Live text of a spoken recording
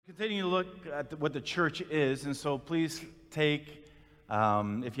Continuing to look at what the church is, and so please take,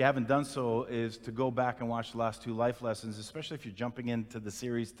 if you haven't done so, is to go back and watch the last two life lessons, especially if you're jumping into the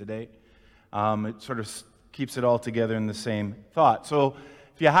series today. It sort of keeps it all together in the same thought. So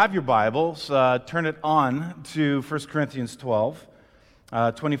if you have your Bibles, turn it on to 1 Corinthians 12,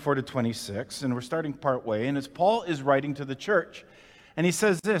 24 to 26, and we're starting part way, and as Paul is writing to the church, and he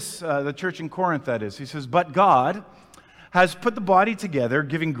says this, the church in Corinth that is, he says, "But God has put the body together,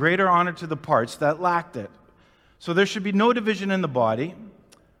 giving greater honor to the parts that lacked it. So there should be no division in the body,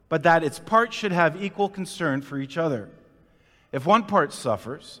 but that its parts should have equal concern for each other. If one part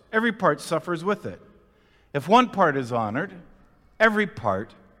suffers, every part suffers with it. If one part is honored, every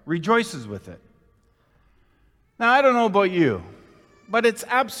part rejoices with it." Now, I don't know about you, but it's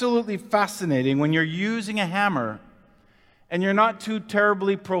absolutely fascinating when you're using a hammer and you're not too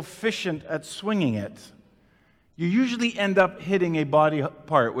terribly proficient at swinging it. You usually end up hitting a body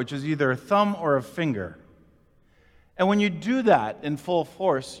part, which is either a thumb or a finger. And when you do that in full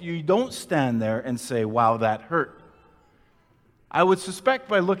force, you don't stand there and say, "Wow, that hurt." I would suspect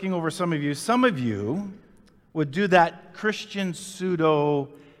by looking over some of you would do that Christian pseudo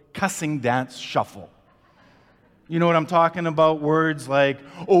cussing dance shuffle. You know what I'm talking about? Words like,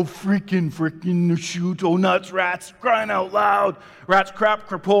 "Oh, freaking, shoot, oh, nuts, rats, crying out loud, rats, crap,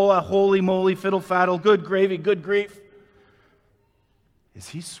 crapola, holy moly, fiddle faddle, good gravy, good grief." Is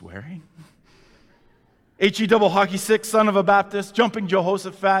he swearing? H-E double hockey six, son of a Baptist, jumping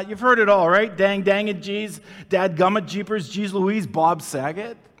Jehoshaphat. You've heard it all, right? Dang, dang it, geez, dad gummit, jeepers, geez Louise, Bob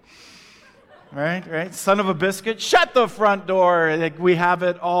Saget. Right? Son of a biscuit, shut the front door. Like, we have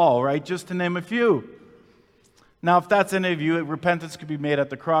it all, right? Just to name a few. Now, if that's any of you, repentance could be made at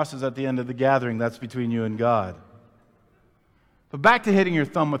the crosses at the end of the gathering. That's between you and God. But back to hitting your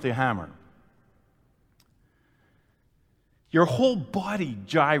thumb with a hammer. Your whole body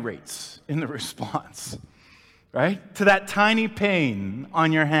gyrates in the response, right? To that tiny pain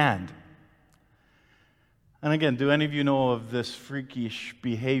on your hand. And again, do any of you know of this freakish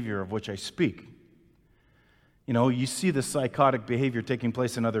behavior of which I speak? You know, you see the psychotic behavior taking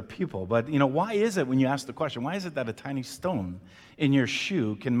place in other people, but, why is it, when you ask the question, why is it that a tiny stone in your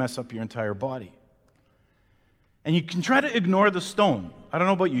shoe can mess up your entire body? And you can try to ignore the stone. I don't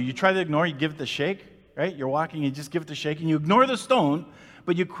know about you. You try to ignore, you give it the shake, right? You're walking, you just give it the shake, and you ignore the stone,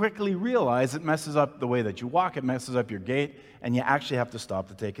 but you quickly realize it messes up the way that you walk, it messes up your gait, and you actually have to stop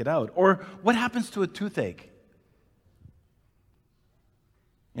to take it out. Or what happens to a toothache?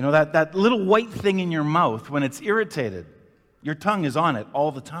 You know, that little white thing in your mouth, when it's irritated, your tongue is on it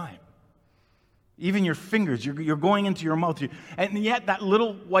all the time. Even your fingers, you're going into your mouth. And yet that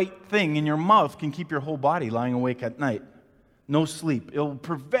little white thing in your mouth can keep your whole body lying awake at night. No sleep. It'll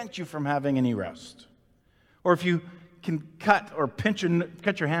prevent you from having any rest. Or if you can cut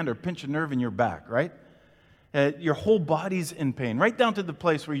your hand or pinch a nerve in your back, right? Your whole body's in pain, right down to the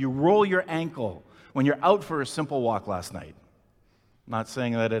place where you roll your ankle when you're out for a simple walk last night. Not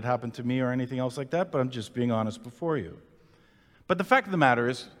saying that it happened to me or anything else like that, but I'm just being honest before you. But the fact of the matter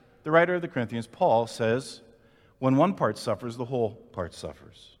is, the writer of the Corinthians, Paul, says, when one part suffers, the whole part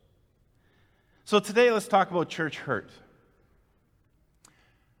suffers. So today, let's talk about church hurt.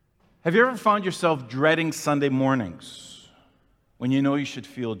 Have you ever found yourself dreading Sunday mornings when you know you should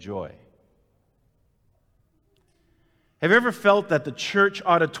feel joy? Have you ever felt that the church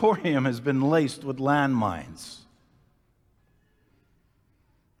auditorium has been laced with landmines?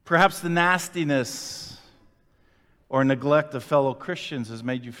 Perhaps the nastiness or neglect of fellow Christians has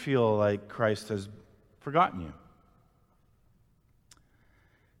made you feel like Christ has forgotten you.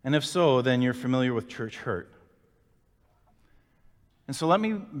 And if so, then you're familiar with church hurt. And so let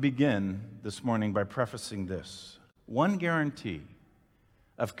me begin this morning by prefacing this. One guarantee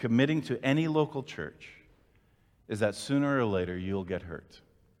of committing to any local church is that sooner or later you'll get hurt.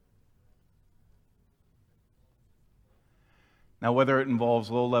 Now, whether it involves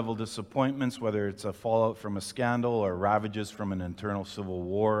low-level disappointments, whether it's a fallout from a scandal or ravages from an internal civil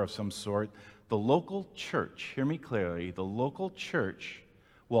war of some sort, the local church, hear me clearly, the local church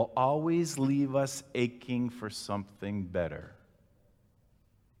will always leave us aching for something better.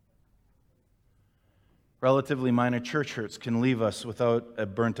 Relatively minor church hurts can leave us without a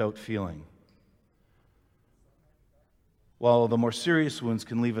burnt-out feeling, while the more serious wounds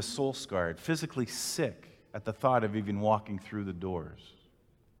can leave us soul-scarred, physically sick, at the thought of even walking through the doors.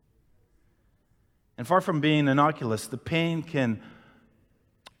 And far from being innocuous, the pain can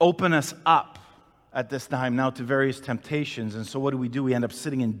open us up at this time now to various temptations. And so what do? We end up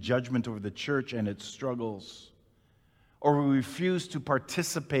sitting in judgment over the church and its struggles. Or we refuse to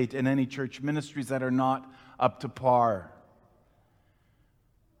participate in any church ministries that are not up to par.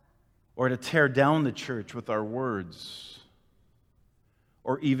 or to tear down the church with our words,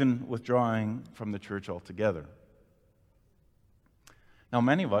 or even withdrawing from the church altogether. Now,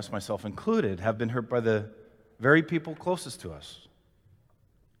 many of us, myself included, have been hurt by the very people closest to us.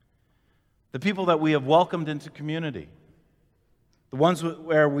 The people that we have welcomed into community. The ones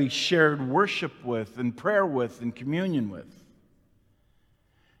where we shared worship with and prayer with and communion with.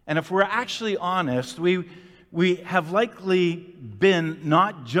 And if we're actually honest, we have likely been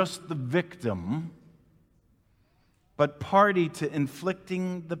not just the victim, but party to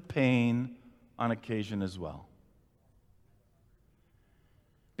inflicting the pain on occasion as well.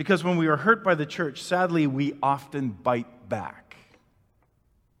 Because when we are hurt by the church, sadly, we often bite back.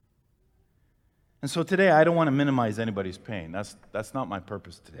 And so today, I don't want to minimize anybody's pain. That's not my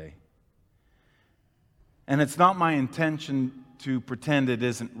purpose today. And it's not my intention to pretend it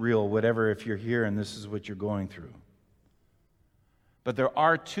isn't real, whatever, if you're here and this is what you're going through. But there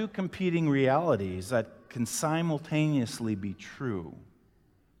are two competing realities that can simultaneously be true.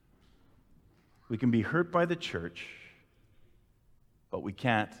 We can be hurt by the church, but we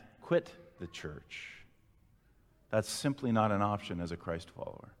can't quit the church. That's simply not an option as a Christ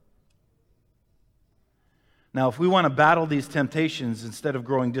follower. Now, if we want to battle these temptations instead of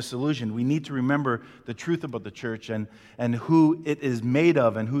growing disillusioned, we need to remember the truth about the church and who it is made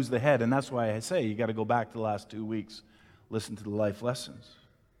of and who's the head. And that's why I say you got to go back to the last 2 weeks, listen to the life lessons.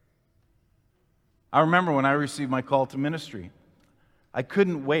 I remember when I received my call to ministry, I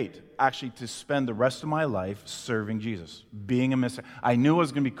couldn't wait actually to spend the rest of my life serving Jesus, being a minister. I knew I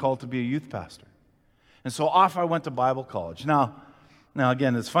was going to be called to be a youth pastor. And so off I went to Bible college. Now,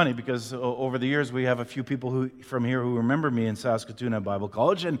 again, it's funny because over the years we have a few people from here who remember me in Saskatoon at Bible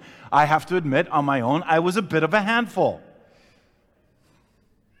College, and I have to admit, on my own, I was a bit of a handful.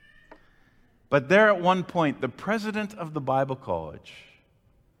 But there at one point, the president of the Bible College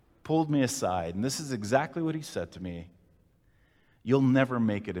pulled me aside, and this is exactly what he said to me: "You'll never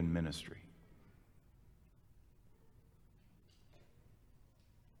make it in ministry."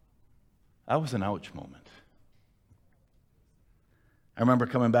 That was an ouch moment. I remember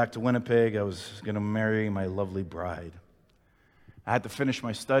coming back to Winnipeg. I was going to marry my lovely bride. I had to finish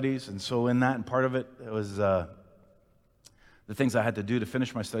my studies, and so in that, and part of it was the things I had to do to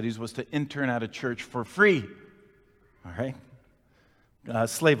finish my studies was to intern at a church for free. All right?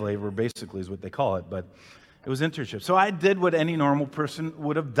 Slave labor, basically, is what they call it, but it was internship. So I did what any normal person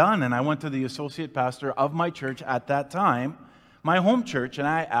would have done, and I went to the associate pastor of my church at that time, my home church, and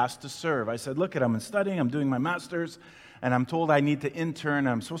I asked to serve. I said, "Look, I'm studying, I'm doing my master's, and I'm told I need to intern, and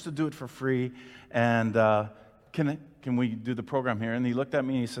I'm supposed to do it for free, and can we do the program here?" And he looked at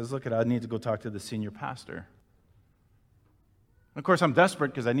me and he says, "Look, I need to go talk to the senior pastor." And of course, I'm desperate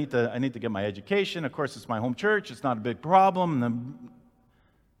because I need to get my education. Of course, it's my home church. It's not a big problem. And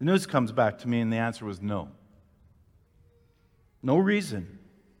the news comes back to me, and the answer was no. No reason.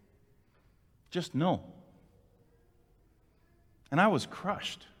 Just no. And I was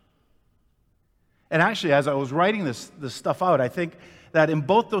crushed. And actually, as I was writing this stuff out, I think that in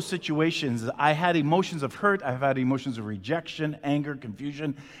both those situations, I had emotions of hurt, I've had emotions of rejection, anger,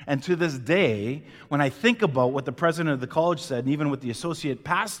 confusion, and to this day, when I think about what the president of the college said, and even what the associate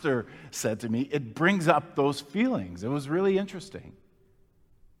pastor said to me, it brings up those feelings. It was really interesting.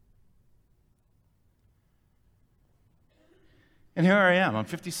 And here I am, I'm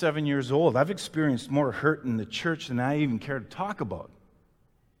 57 years old. I've experienced more hurt in the church than I even care to talk about.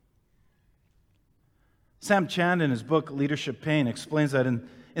 Sam Chand, in his book, Leadership Pain, explains that in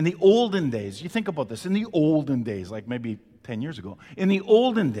the olden days, you think about this, in the olden days, like maybe 10 years ago, in the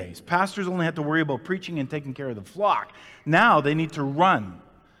olden days, pastors only had to worry about preaching and taking care of the flock. Now they need to run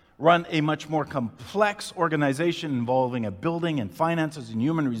a much more complex organization involving a building and finances and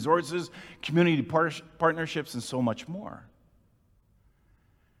human resources, community partnerships, and so much more.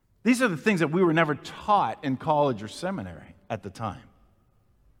 These are the things that we were never taught in college or seminary at the time.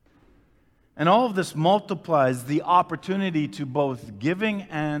 And all of this multiplies the opportunity to both giving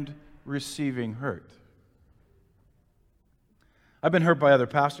and receiving hurt. I've been hurt by other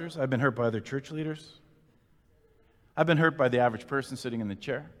pastors. I've been hurt by other church leaders. I've been hurt by the average person sitting in the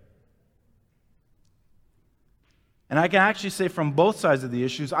chair. And I can actually say from both sides of the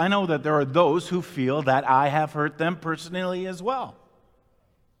issues, I know that there are those who feel that I have hurt them personally as well.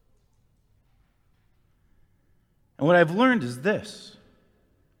 And what I've learned is this: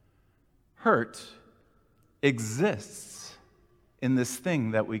 hurt exists in this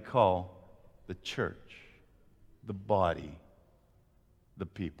thing that we call the church, the body, the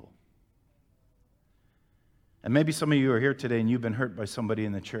people. And maybe some of you are here today and you've been hurt by somebody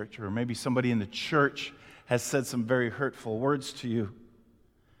in the church, or maybe somebody in the church has said some very hurtful words to you.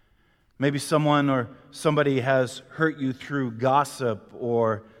 Maybe someone or somebody has hurt you through gossip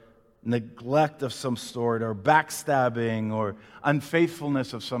or neglect of some sort, or backstabbing or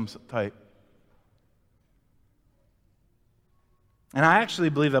unfaithfulness of some type. And I actually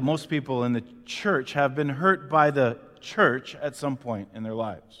believe that most people in the church have been hurt by the church at some point in their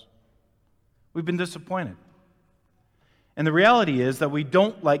lives. We've been disappointed. And the reality is that we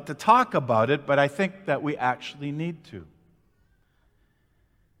don't like to talk about it, but I think that we actually need to.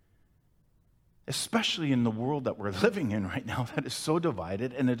 Especially in the world that we're living in right now that is so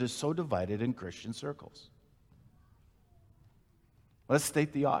divided, and it is so divided in Christian circles. Let's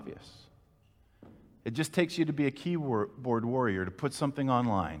state the obvious. It just takes you to be a keyboard warrior to put something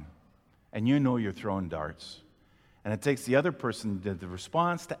online, and you know you're throwing darts. And it takes the other person the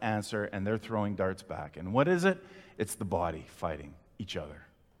response to answer, and they're throwing darts back. And what is it? It's the body fighting each other.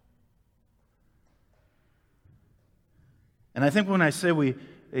 And I think when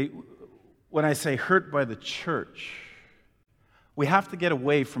I say hurt by the church, we have to get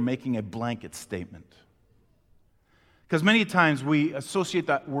away from making a blanket statement. Because many times we associate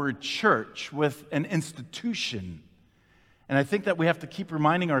that word church with an institution. And I think that we have to keep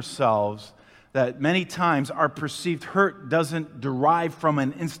reminding ourselves that many times our perceived hurt doesn't derive from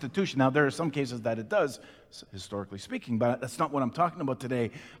an institution. Now, there are some cases that it does, historically speaking, but that's not what I'm talking about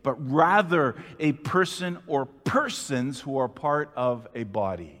today, but rather a person or persons who are part of a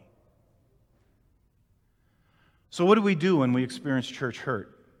body. So what do we do when we experience church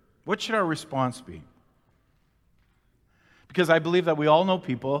hurt? What should our response be? Because I believe that we all know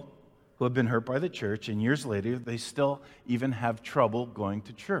people who have been hurt by the church, and years later, they still even have trouble going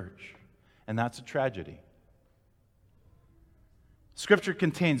to church. And that's a tragedy. Scripture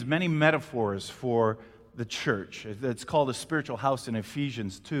contains many metaphors for the church. It's called a spiritual house in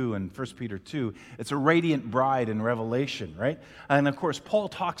Ephesians 2 and 1 Peter 2. It's a radiant bride in Revelation, right? And of course, Paul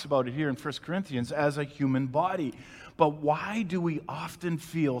talks about it here in 1 Corinthians as a human body. But why do we often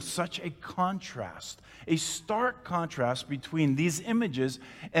feel such a contrast, a stark contrast between these images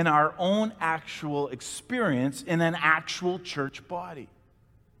and our own actual experience in an actual church body?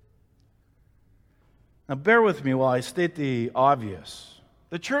 Now, bear with me while I state the obvious.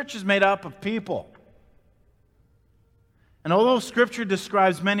 The church is made up of people. And although Scripture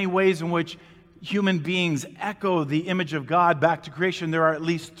describes many ways in which human beings echo the image of God back to creation, there are at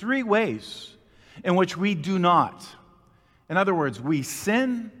least 3 ways in which we do not. In other words, we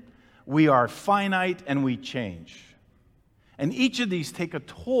sin, we are finite, and we change. And each of these take a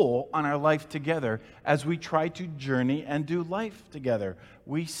toll on our life together as we try to journey and do life together.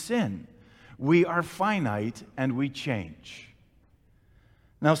 We sin. We are finite and we change.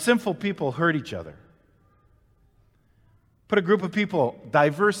 Now, sinful people hurt each other. Put a group of people,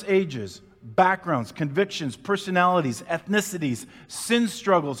 diverse ages, backgrounds, convictions, personalities, ethnicities, sin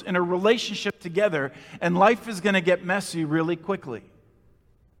struggles in a relationship together, and life is going to get messy really quickly.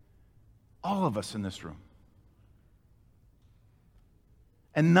 All of us in this room.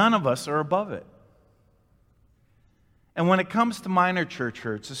 And none of us are above it. And when it comes to minor church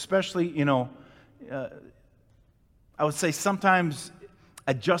hurts, especially, I would say sometimes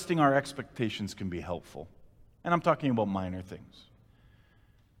adjusting our expectations can be helpful. And I'm talking about minor things.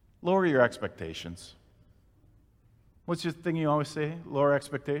 Lower your expectations. What's your thing you always say? Lower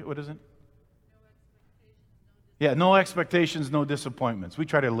expectations. What is it? Yeah, no expectations, no disappointments. We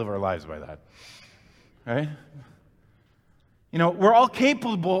try to live our lives by that. Right? We're all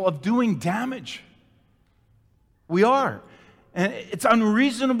capable of doing damage. We are. And it's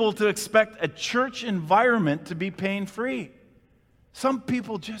unreasonable to expect a church environment to be pain-free. Some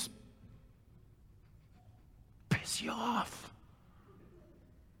people just piss you off.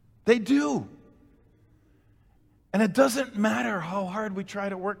 They do. And it doesn't matter how hard we try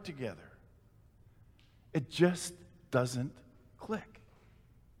to work together. It just doesn't click.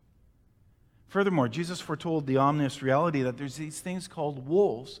 Furthermore, Jesus foretold the ominous reality that there's these things called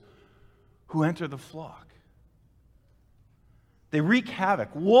wolves who enter the flock. They wreak havoc.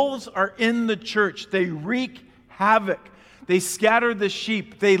 Wolves are in the church. They wreak havoc. They scatter the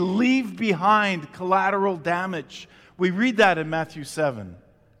sheep. They leave behind collateral damage. We read that in Matthew 7.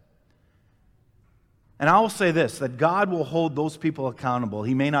 And I will say this, that God will hold those people accountable.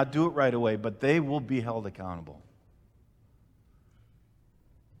 He may not do it right away, but they will be held accountable.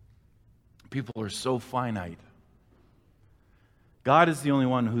 People are so finite. God is the only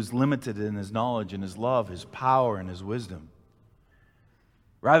one who's limited in His knowledge and His love, His power and His wisdom.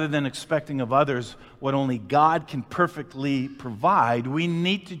 Rather than expecting of others what only God can perfectly provide, we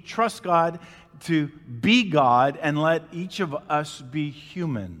need to trust God to be God and let each of us be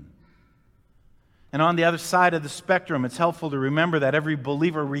human. And on the other side of the spectrum, it's helpful to remember that every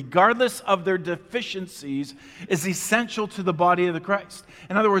believer, regardless of their deficiencies, is essential to the body of the Christ.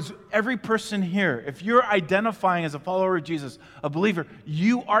 In other words, every person here, if you're identifying as a follower of Jesus, a believer,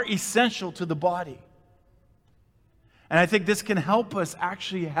 you are essential to the body. And I think this can help us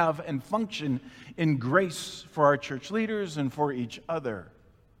actually have and function in grace for our church leaders and for each other.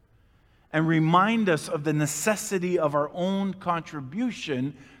 And remind us of the necessity of our own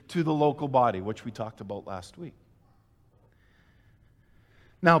contribution to the local body, which we talked about last week.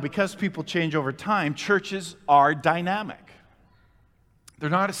 Now, because people change over time, churches are dynamic. They're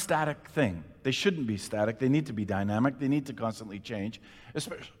not a static thing. They shouldn't be static. They need to be dynamic. They need to constantly change,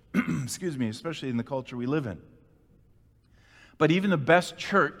 especially, especially in the culture we live in. But even the best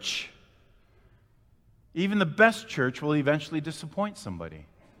church will eventually disappoint somebody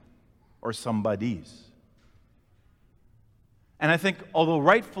or somebodies. And I think, although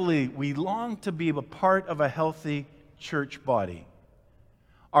rightfully we long to be a part of a healthy church body,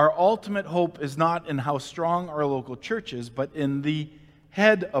 our ultimate hope is not in how strong our local church is, but in the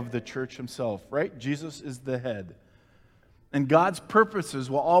head of the church himself, right? Jesus is the head. And God's purposes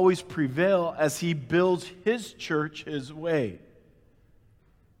will always prevail as he builds his church his way.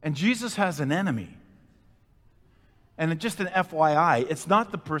 And Jesus has an enemy. And just an FYI, it's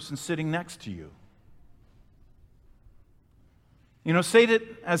not the person sitting next to you. You know, Satan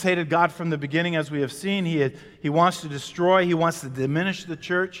has hated God from the beginning, as we have seen. He wants to destroy, he wants to diminish the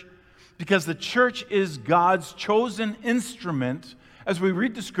church, because the church is God's chosen instrument, as we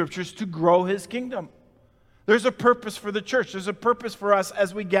read the scriptures, to grow his kingdom. There's a purpose for the church. There's a purpose for us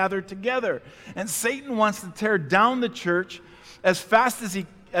as we gather together. And Satan wants to tear down the church as fast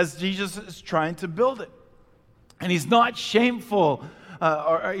as Jesus is trying to build it. And he's not shameful.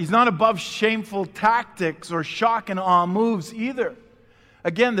 Or he's not above shameful tactics or shock and awe moves either.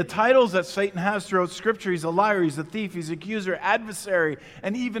 Again, the titles that Satan has throughout Scripture, he's a liar, he's a thief, he's an accuser, adversary,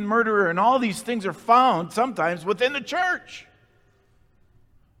 and even murderer, and all these things are found sometimes within the church.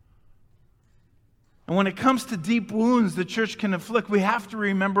 And when it comes to deep wounds the church can inflict, we have to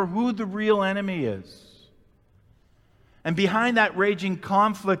remember who the real enemy is. And behind that raging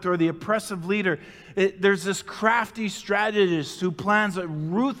conflict or the oppressive leader, there's this crafty strategist who plans a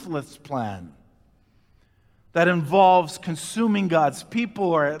ruthless plan that involves consuming God's people,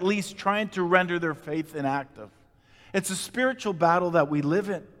 or at least trying to render their faith inactive. It's a spiritual battle that we live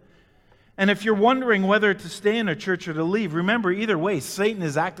in. And if you're wondering whether to stay in a church or to leave, remember, either way, Satan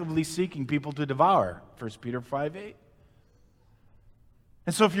is actively seeking people to devour. 1 Peter 5:8.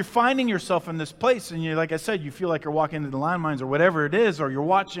 And so if you're finding yourself in this place and like I said, you feel like you're walking into the landmines or whatever it is, or you're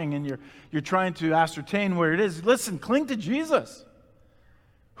watching and you're trying to ascertain where it is, listen, cling to Jesus,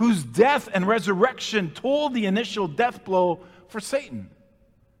 whose death and resurrection told the initial death blow for Satan.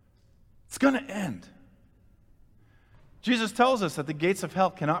 It's going to end. Jesus tells us that the gates of hell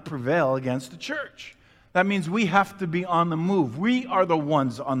cannot prevail against the church. That means we have to be on the move. We are the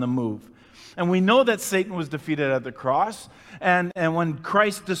ones on the move. And we know that Satan was defeated at the cross. And when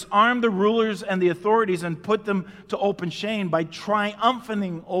Christ disarmed the rulers and the authorities and put them to open shame by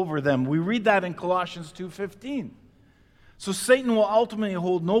triumphing over them. We read that in Colossians 2:15. So Satan will ultimately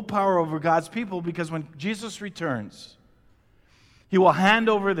hold no power over God's people, because when Jesus returns, he will hand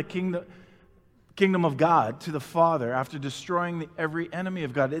over the kingdom of God to the Father after destroying every enemy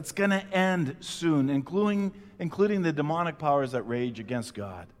of God. It's going to end soon, including the demonic powers that rage against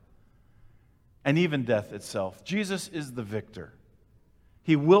God. And even death itself. Jesus is the victor.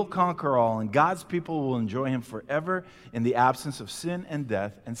 He will conquer all, and God's people will enjoy him forever in the absence of sin and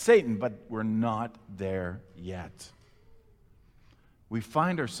death and Satan. But we're not there yet. We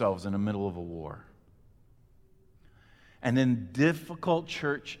find ourselves in the middle of a war. And in difficult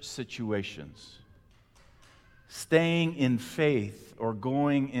church situations, staying in faith or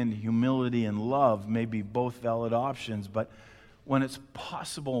going in humility and love may be both valid options, but when it's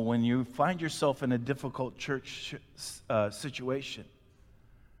possible, when you find yourself in a difficult church situation,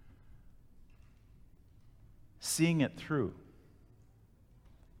 seeing it through,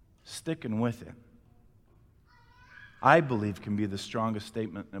 sticking with it, I believe can be the strongest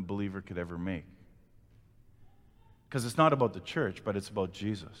statement a believer could ever make. Because it's not about the church, but it's about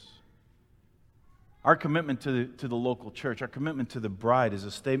Jesus. Our commitment to the local church, our commitment to the bride, is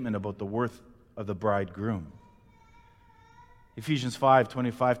a statement about the worth of the bridegroom. Ephesians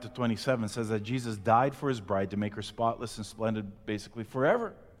 5:25-27 says that Jesus died for his bride to make her spotless and splendid basically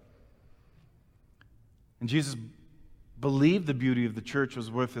forever. And Jesus believed the beauty of the church was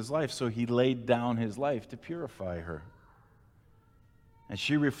worth his life, so he laid down his life to purify her. And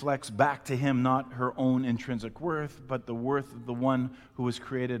she reflects back to him not her own intrinsic worth, but the worth of the one who was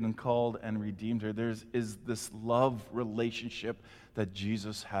created and called and redeemed her. There is this love relationship that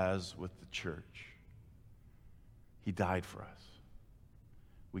Jesus has with the church. He died for us.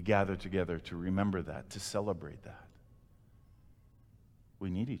 We gather together to remember that, to celebrate that. We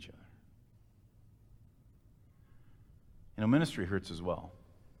need each other. You know, ministry hurts as well.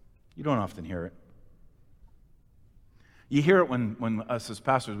 You don't often hear it. You hear it when us as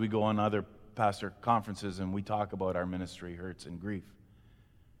pastors, we go on other pastor conferences and we talk about our ministry hurts and grief.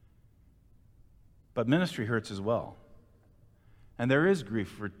 But ministry hurts as well. And there is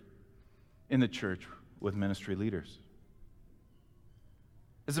grief in the church with ministry leaders.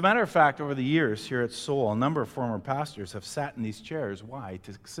 As a matter of fact, over the years here at Soul, a number of former pastors have sat in these chairs. Why?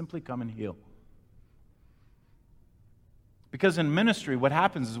 To simply come and heal. Because in ministry, what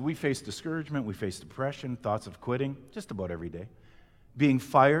happens is we face discouragement, we face depression, thoughts of quitting, just about every day, being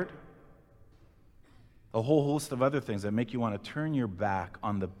fired, a whole host of other things that make you want to turn your back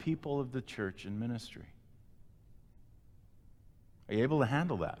on the people of the church and ministry. Are you able to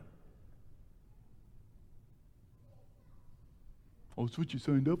handle that? Oh, it's what you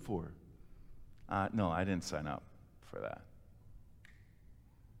signed up for. No, I didn't sign up for that.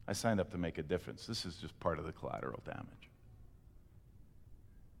 I signed up to make a difference. This is just part of the collateral damage.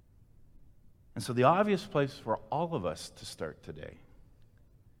 And so the obvious place for all of us to start today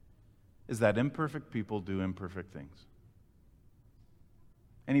is that imperfect people do imperfect things.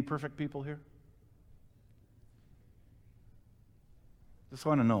 Any perfect people here? Just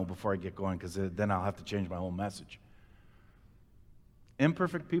want to know before I get going, because then I'll have to change my whole message.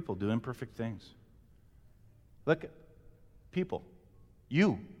 Imperfect people do imperfect things. Look at people,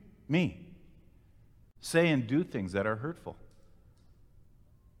 you, me, say and do things that are hurtful.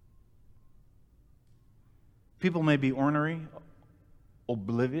 People may be ornery,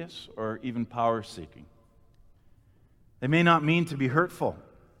 oblivious, or even power-seeking. They may not mean to be hurtful,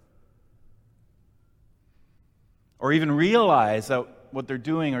 or even realize that what they're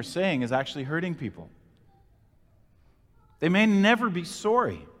doing or saying is actually hurting people. They may never be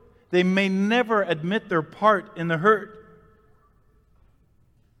sorry. They may never admit their part in the hurt.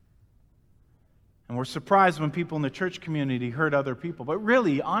 And we're surprised when people in the church community hurt other people. But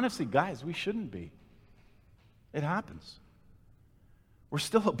really, honestly, guys, we shouldn't be. It happens. We're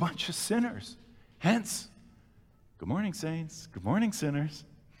still a bunch of sinners. Hence, good morning, saints. Good morning, sinners.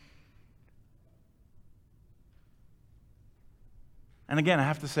 And again, I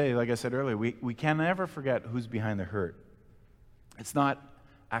have to say, like I said earlier, we can never forget who's behind the hurt. It's not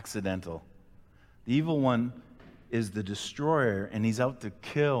accidental. The evil one is the destroyer, and he's out to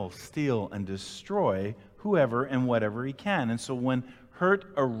kill, steal, and destroy whoever and whatever he can. And so when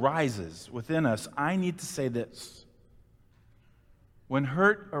hurt arises within us, I need to say this. When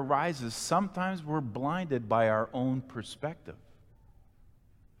hurt arises, sometimes we're blinded by our own perspective.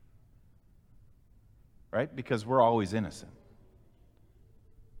 Right? Because we're always innocent.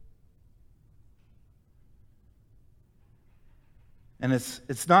 And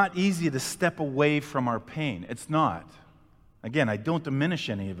it's not easy to step away from our pain. It's not. Again, I don't diminish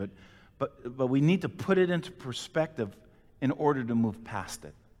any of it, but we need to put it into perspective in order to move past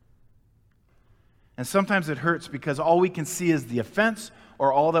it. And sometimes it hurts because all we can see is the offense,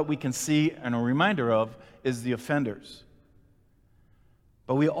 or all that we can see and a reminder of is the offenders.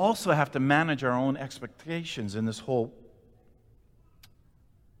 But we also have to manage our own expectations in this whole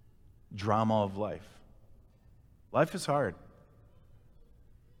drama of life. Life is hard.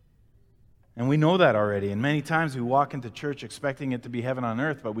 And we know that already. And many times we walk into church expecting it to be heaven on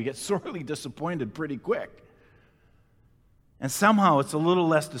earth, but we get sorely disappointed pretty quick. And somehow it's a little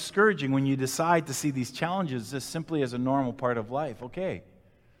less discouraging when you decide to see these challenges just simply as a normal part of life. Okay,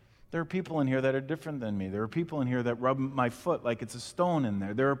 there are people in here that are different than me. There are people in here that rub my foot like it's a stone in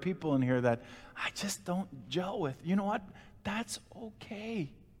there. There are people in here that I just don't gel with. You know what? That's okay.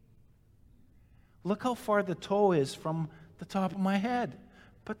 Look how far the toe is from the top of my head.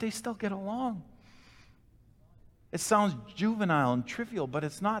 But they still get along. It sounds juvenile and trivial, but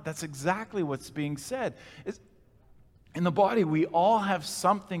it's not. That's exactly what's being said. In the body, we all have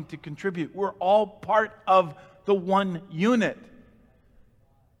something to contribute. We're all part of the one unit.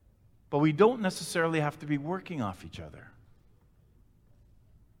 But we don't necessarily have to be working off each other.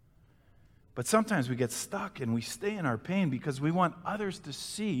 But sometimes we get stuck and we stay in our pain because we want others to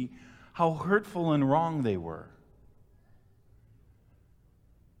see how hurtful and wrong they were.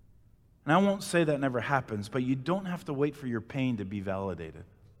 And I won't say that never happens, but you don't have to wait for your pain to be validated.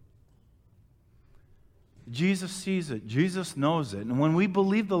 Jesus sees it. Jesus knows it. And when we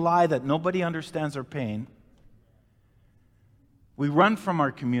believe the lie that nobody understands our pain, We run from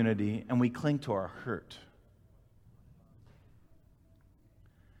our community and we cling to our hurt.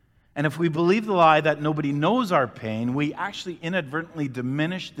 And if we believe the lie that nobody knows our pain, we actually inadvertently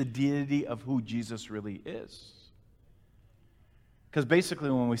diminish the deity of who Jesus really is. Because basically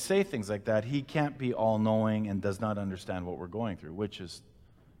when we say things like that, he can't be all-knowing and does not understand what we're going through, which is,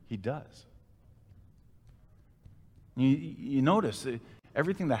 he does. You notice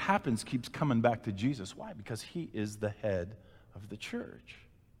everything that happens keeps coming back to Jesus. Why? Because he is the head of the church.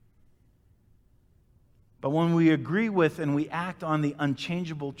 But when we agree with and we act on the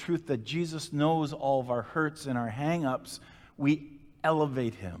unchangeable truth that Jesus knows all of our hurts and our hang-ups, we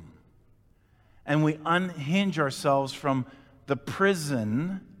elevate him. And we unhinge ourselves from the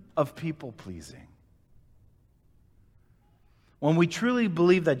prison of people-pleasing. When we truly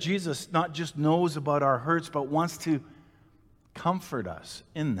believe that Jesus not just knows about our hurts, but wants to comfort us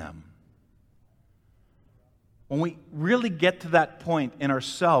in them. When we really get to that point in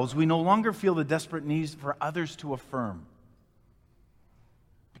ourselves, we no longer feel the desperate need for others to affirm.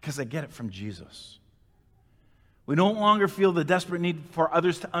 Because I get it from Jesus. We no longer feel the desperate need for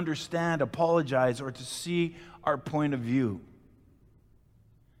others to understand, apologize, or to see our point of view.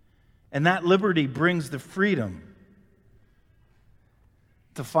 And that liberty brings the freedom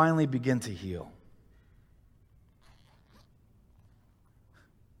to finally begin to heal.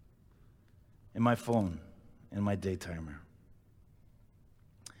 In my phone, in my day timer,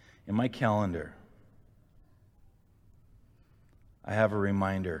 in my calendar, I have a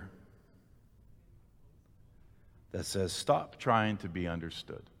reminder that says, stop trying to be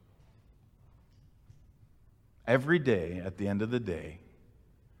understood. Every day, at the end of the day,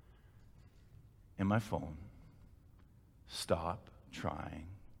 in my phone, stop trying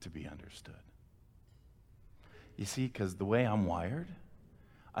to be understood. You see, because the way I'm wired,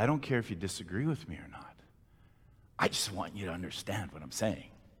 I don't care if you disagree with me or not. I just want you to understand what I'm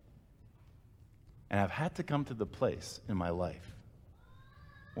saying. And I've had to come to the place in my life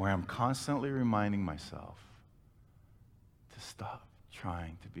where I'm constantly reminding myself to stop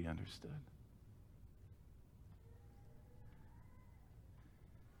trying to be understood.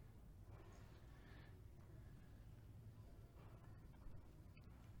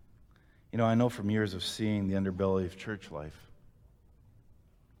 You know, I know from years of seeing the underbelly of church life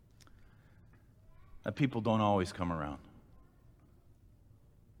that people don't always come around.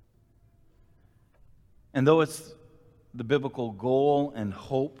 And though it's the biblical goal and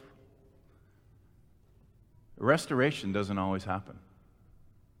hope, restoration doesn't always happen.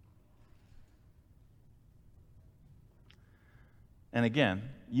 And again,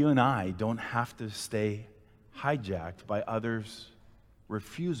 you and I don't have to stay hijacked by others'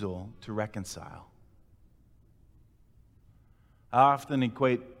 refusal to reconcile. I often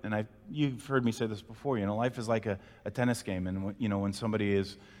equate, and you've heard me say this before, life is like a tennis game, and when somebody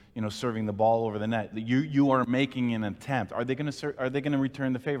is, serving the ball over the net, you are making an attempt. Are they going to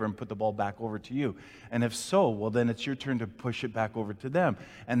return the favor and put the ball back over to you? And if so, well, then it's your turn to push it back over to them.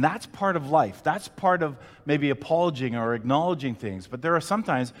 And that's part of life. That's part of maybe apologizing or acknowledging things. But there are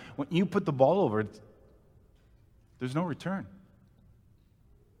sometimes when you put the ball over, there's no return.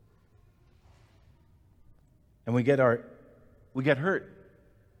 And we get hurt,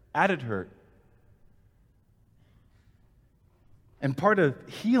 added hurt. And part of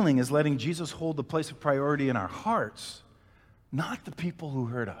healing is letting Jesus hold the place of priority in our hearts, not the people who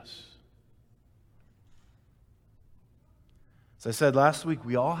hurt us. As I said last week,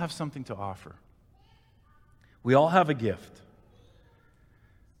 we all have something to offer. We all have a gift.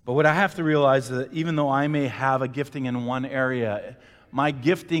 But what I have to realize is that even though I may have a gifting in one area, my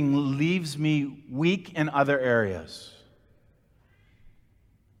gifting leaves me weak in other areas.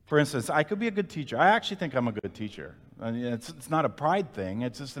 For instance, I could be a good teacher. I actually think I'm a good teacher. It's not a pride thing.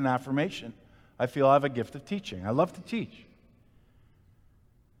 It's just an affirmation. I feel I have a gift of teaching. I love to teach.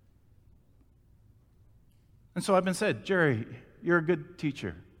 And so I've been said, Jerry, you're a good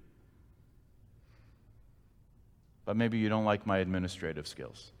teacher. But maybe you don't like my administrative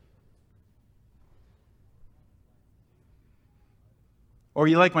skills. Or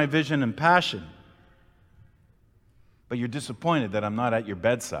you like my vision and passion, but you're disappointed that I'm not at your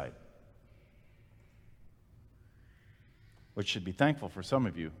bedside. Which should be thankful for some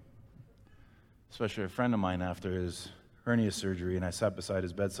of you. Especially a friend of mine after his hernia surgery, and I sat beside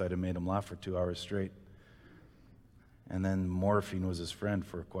his bedside and made him laugh for 2 hours straight. And then morphine was his friend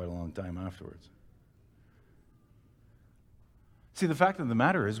for quite a long time afterwards. See, the fact of the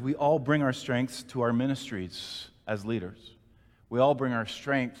matter is we all bring our strengths to our ministries as leaders. We all bring our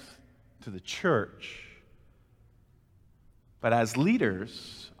strength to the church. But as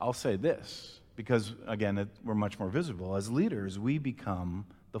leaders, I'll say this. because, again, we're much more visible. As leaders, we become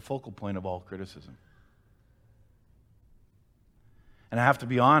the focal point of all criticism. And I have to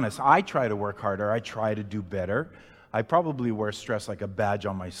be honest, I try to work harder. I try to do better. I probably wear stress like a badge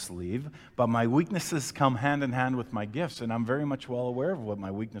on my sleeve, but my weaknesses come hand in hand with my gifts, and I'm very much well aware of what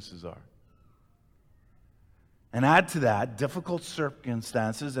my weaknesses are. And add to that, difficult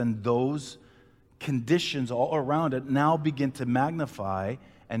circumstances and those conditions all around it now begin to magnify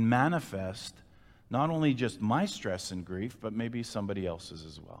and manifest not only just my stress and grief, but maybe somebody else's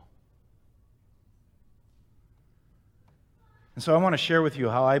as well. And so I want to share with you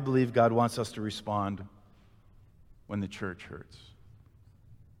how I believe God wants us to respond when the church hurts.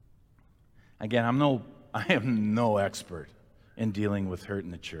 Again, I am no expert in dealing with hurt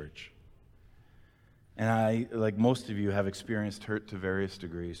in the church. And I, like most of you, have experienced hurt to various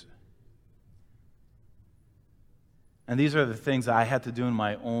degrees. And these are the things I had to do in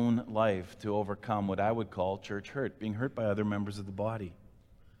my own life to overcome what I would call church hurt, being hurt by other members of the body.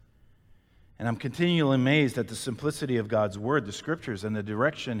 And I'm continually amazed at the simplicity of God's word, the scriptures, and the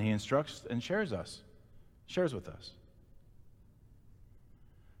direction he instructs and shares with us.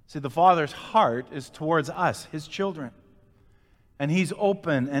 See, the Father's heart is towards us, his children. And he's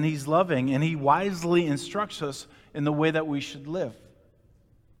open and he's loving and he wisely instructs us in the way that we should live.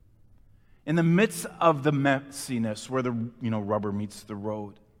 In the midst of the messiness where the rubber meets the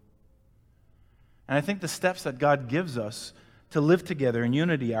road. And I think the steps that God gives us to live together in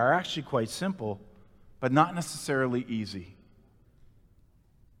unity are actually quite simple, but not necessarily easy.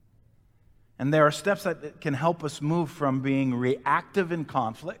 And there are steps that can help us move from being reactive in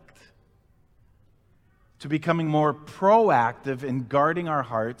conflict to becoming more proactive in guarding our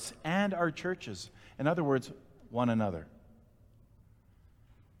hearts and our churches. In other words, one another.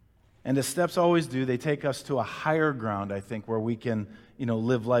 And the steps always do, they take us to a higher ground, I think, where we can,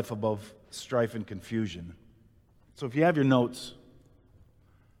 live life above strife and confusion. So if you have your notes,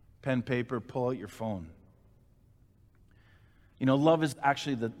 pen, paper, pull out your phone. Love is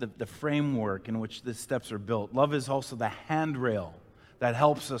actually the framework in which the steps are built. Love is also the handrail that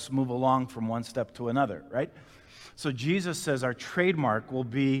helps us move along from one step to another, right? So Jesus says our trademark will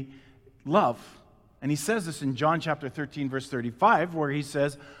be love. And he says this in John chapter 13, verse 35, where he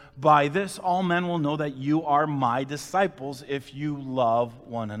says, "By this all men will know that you are my disciples if you love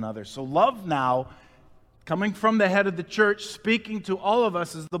one another." So love now, coming from the head of the church, speaking to all of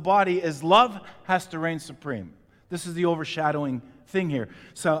us as the body, is love has to reign supreme. This is the overshadowing thing here.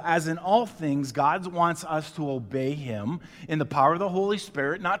 So as in all things, God wants us to obey him in the power of the Holy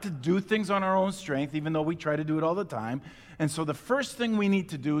Spirit, not to do things on our own strength, even though we try to do it all the time. And so the first thing we need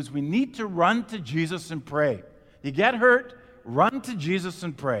to do is we need to run to Jesus and pray. You get hurt, run to Jesus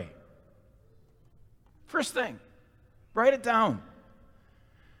and pray. First thing, write it down.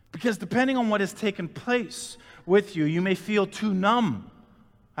 Because depending on what has taken place with you, you may feel too numb.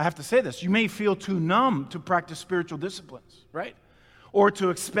 I have to say this. You may feel too numb to practice spiritual disciplines, right? Or to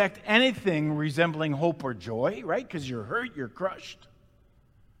expect anything resembling hope or joy, right? Because you're hurt, you're crushed.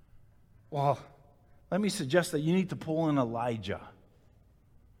 Well, let me suggest that you need to pull in Elijah.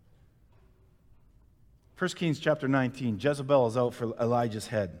 1 Kings chapter 19, Jezebel is out for Elijah's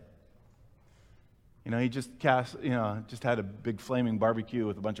head. He just had a big flaming barbecue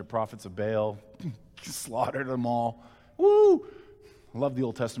with a bunch of prophets of Baal, slaughtered them all. Woo! I love the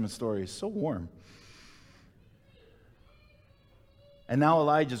Old Testament stories. So warm. And now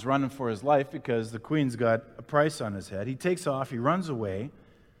Elijah's running for his life because the queen's got a price on his head. He takes off. He runs away.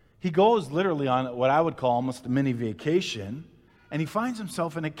 He goes literally on what I would call almost a mini vacation, and he finds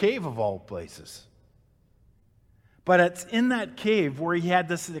himself in a cave of all places. But it's in that cave where he had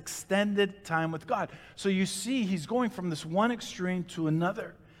this extended time with God. So you see, he's going from this one extreme to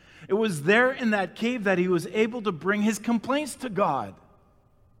another. It was there in that cave that he was able to bring his complaints to God.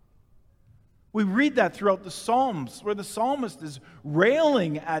 We read that throughout the Psalms, where the psalmist is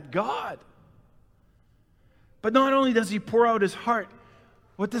railing at God. But not only does he pour out his heart,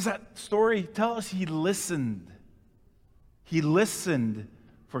 what does that story tell us? He listened. He listened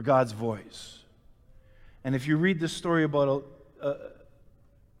for God's voice. And if you read this story about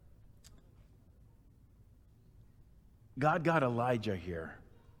God got Elijah here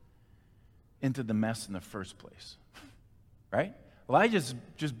into the mess in the first place, right? Elijah's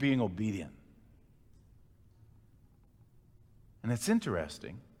just being obedient. And it's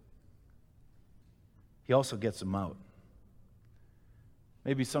interesting. He also gets him out.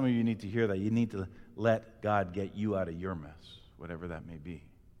 Maybe some of you need to hear that. You need to let God get you out of your mess, whatever that may be.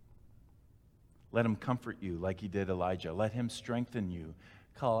 Let him comfort you like he did Elijah. Let him strengthen you.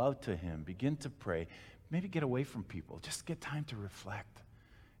 Call out to him. Begin to pray. Maybe get away from people. Just get time to reflect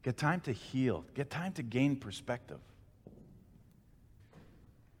Get time to heal. Get time to gain perspective.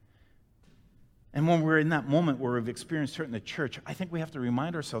 And when we're in that moment where we've experienced hurt in the church, I think we have to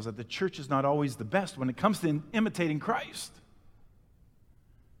remind ourselves that the church is not always the best when it comes to imitating Christ.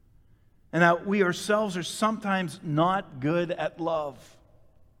 And that we ourselves are sometimes not good at love.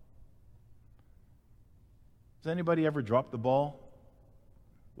 Has anybody ever dropped the ball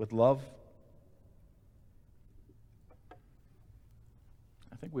with love?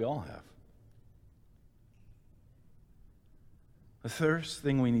 I think we all have. The first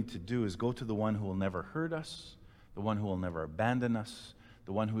thing we need to do is go to the one who will never hurt us, the one who will never abandon us,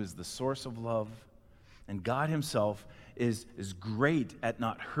 the one who is the source of love. And God himself is great at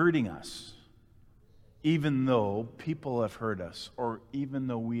not hurting us, even though people have hurt us or even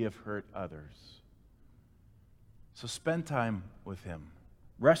though we have hurt others. So spend time with him,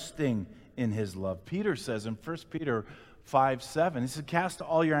 resting in his love. Peter says in 1 Peter 5:7, he said, cast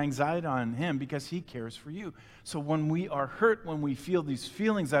all your anxiety on him because he cares for you. So when we are hurt, when we feel these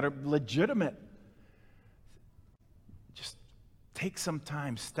feelings that are legitimate, just take some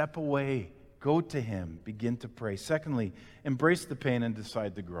time, step away, go to him, begin to pray. Secondly, embrace the pain and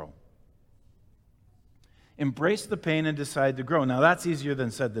decide to grow. Embrace the pain and decide to grow. Now that's easier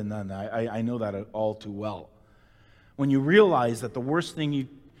than said than done. I know that all too well. When you realize that the worst thing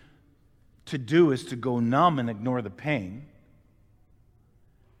to do is to go numb and ignore the pain.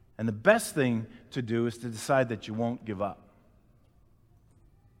 And the best thing to do is to decide that you won't give up.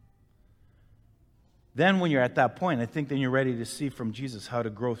 Then when you're at that point, I think then you're ready to see from Jesus how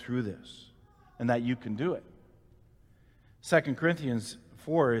to grow through this and that you can do it. 2 Corinthians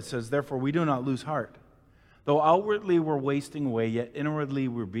 4, it says, therefore we do not lose heart. Though outwardly we're wasting away, yet inwardly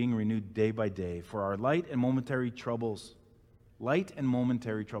we're being renewed day by day. For our light and momentary troubles,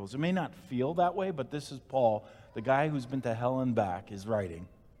 it may not feel that way, but this is Paul, the guy who's been to hell and back, is writing,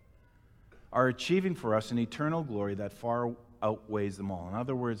 are achieving for us an eternal glory that far outweighs them all. In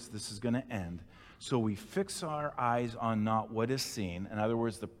other words, this is going to end. So we fix our eyes on not what is seen, in other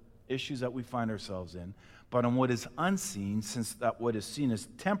words, the issues that we find ourselves in, but on what is unseen, since that what is seen is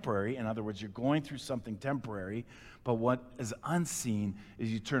temporary. In other words, you're going through something temporary, but what is unseen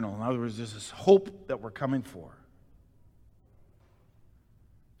is eternal. In other words, there's this hope that we're coming for.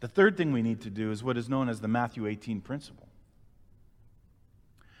 The third thing we need to do is what is known as the Matthew 18 principle.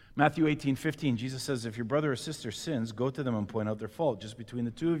 Matthew 18:15, Jesus says, if your brother or sister sins, go to them and point out their fault, just between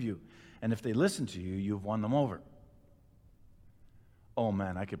the two of you. And if they listen to you, you've won them over. Oh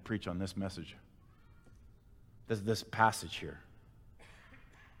man, I could preach on this message. This passage here.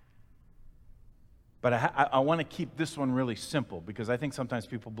 But I want to keep this one really simple because I think sometimes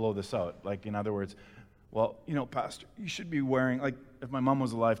people blow this out. Like, in other words, well, Pastor, you should be wearing, like, if my mom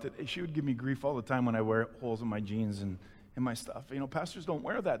was alive today, she would give me grief all the time when I wear holes in my jeans and in my stuff. Pastors don't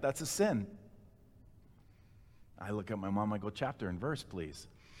wear that. That's a sin. I look at my mom, I go, chapter and verse, please.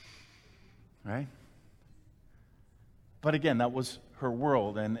 Right? But again, that was her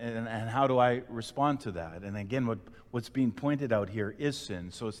world, and how do I respond to that? And again, what's being pointed out here is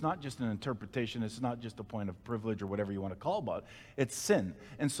sin. So it's not just an interpretation, it's not just a point of privilege or whatever you want to call about. It's sin.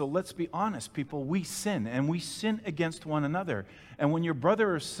 And so let's be honest, people, we sin, and we sin against one another. And when your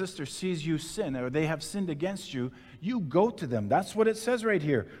brother or sister sees you sin, or they have sinned against you, you go to them. That's what it says right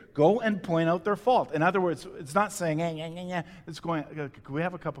here. Go and point out their fault. In other words, it's not saying, it's going, can we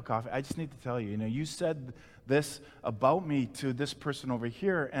have a cup of coffee? I just need to tell you, you said this about me to this person over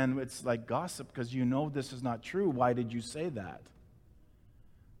here, and it's like gossip because this is not true. Why did you say that?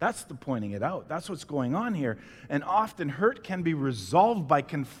 That's the pointing it out. That's what's going on here. And often hurt can be resolved by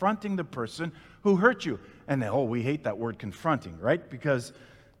confronting the person who hurt you. And we hate that word confronting, right? Because,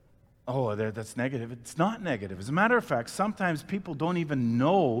 that's negative. It's not negative. As a matter of fact, sometimes people don't even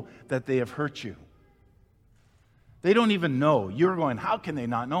know that they have hurt you. They don't even know. You're going, how can they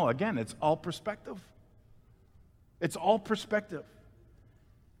not know? Again, it's all perspective. It's all perspective.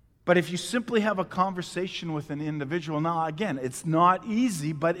 But if you simply have a conversation with an individual, now again, it's not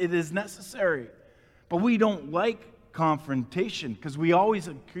easy, but it is necessary. But we don't like confrontation because we always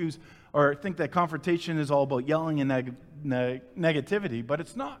accuse or think that confrontation is all about yelling and negativity, but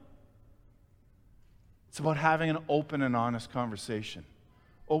it's not. It's about having an open and honest conversation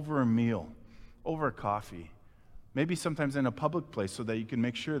over a meal, over a coffee, maybe sometimes in a public place so that you can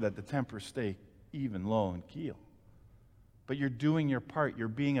make sure that the tempers stay even, low, and keel. But you're doing your part. You're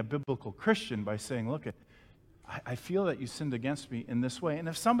being a biblical Christian by saying, look, I feel that you sinned against me in this way. And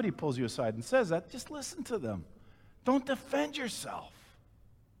if somebody pulls you aside and says that, just listen to them. Don't defend yourself.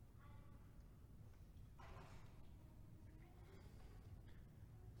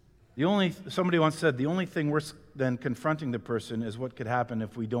 Somebody once said, the only thing worse than confronting the person is what could happen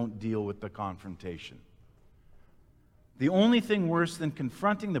if we don't deal with the confrontation. The only thing worse than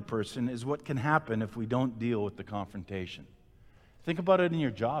confronting the person is what can happen if we don't deal with the confrontation. Think about it in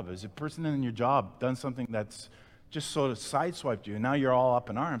your job. Has a person in your job done something that's just sort of sideswiped you, and now you're all up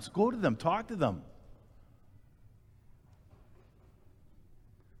in arms? Go to them, talk to them.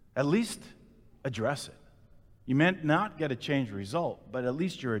 At least address it. You may not get a changed result, but at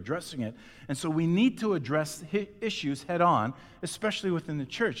least you're addressing it. And so we need to address issues head on, especially within the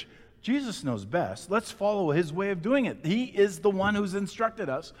church. Jesus knows best. Let's follow his way of doing it. He is the one who's instructed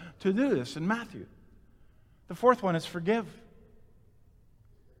us to do this in Matthew. The fourth one is forgive.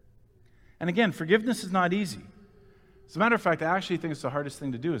 And again, forgiveness is not easy. As a matter of fact, I actually think it's the hardest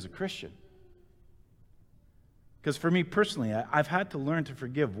thing to do as a Christian. Because for me personally, I've had to learn to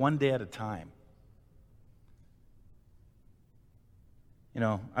forgive one day at a time. You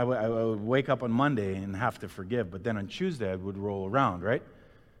know, I would wake up on Monday and have to forgive, but then on Tuesday I would roll around, right?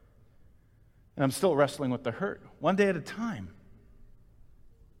 And I'm still wrestling with the hurt, one day at a time.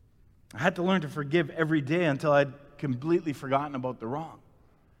 I had to learn to forgive every day until I'd completely forgotten about the wrong.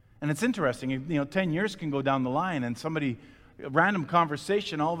 And it's interesting, 10 years can go down the line and a random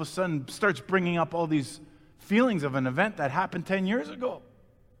conversation all of a sudden starts bringing up all these feelings of an event that happened 10 years ago.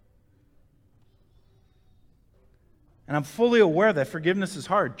 And I'm fully aware that forgiveness is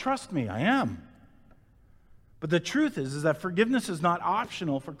hard. Trust me, I am. But the truth is that forgiveness is not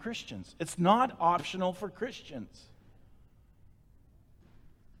optional for Christians. It's not optional for Christians.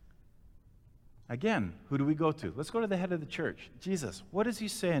 Again, who do we go to? Let's go to the head of the church, Jesus. What does he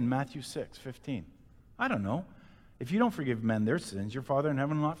say in Matthew 6:15? I don't know. If you don't forgive men their sins, your Father in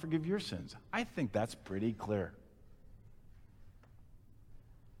heaven will not forgive your sins. I think that's pretty clear.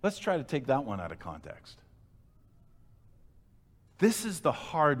 Let's try to take that one out of context. This is the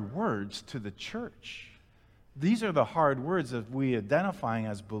hard words to the church. These are the hard words of we identifying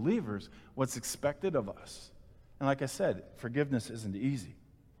as believers what's expected of us. And like I said, forgiveness isn't easy.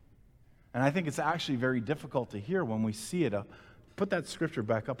 And I think it's actually very difficult to hear when we see it. Put that scripture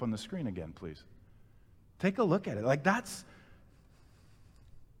back up on the screen again, please. Take a look at it. Like that's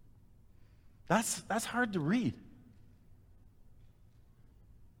hard to read.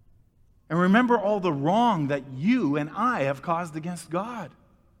 And remember all the wrong that you and I have caused against God.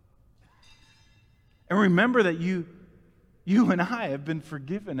 And remember that you and I have been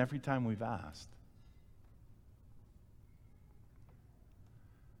forgiven every time we've asked.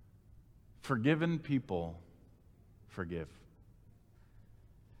 Forgiven people forgive.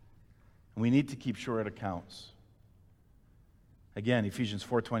 And we need to keep sure it accounts. Again, Ephesians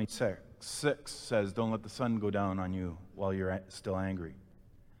 4:26 says, don't let the sun go down on you while you're still angry.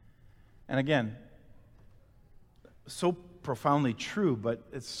 And again, so profoundly true, but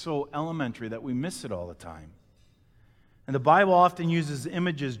it's so elementary that we miss it all the time. And the Bible often uses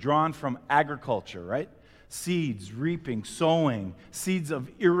images drawn from agriculture, right? Seeds, reaping, sowing, seeds of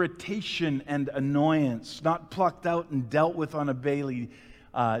irritation and annoyance, not plucked out and dealt with on a daily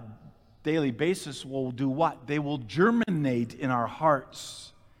basis, will do what? They will germinate in our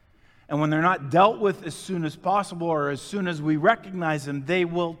hearts. And when they're not dealt with as soon as possible or as soon as we recognize them, they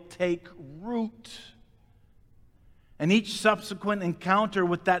will take root. And each subsequent encounter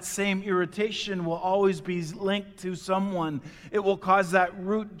with that same irritation will always be linked to someone. It will cause that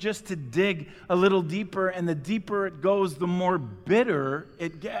root just to dig a little deeper, and the deeper it goes, the more bitter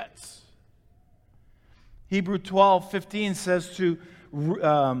it gets. Hebrews 12:15 says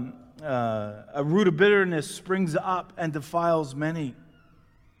a root of bitterness springs up and defiles many.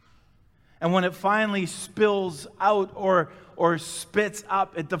 And when it finally spills out or spits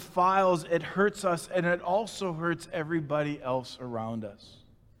up, it defiles, it hurts us, and it also hurts everybody else around us.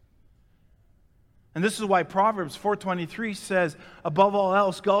 And this is why Proverbs 4:23 says, above all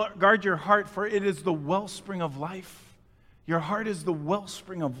else, guard your heart, for it is the wellspring of life. Your heart is the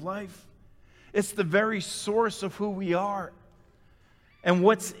wellspring of life. It's the very source of who we are. And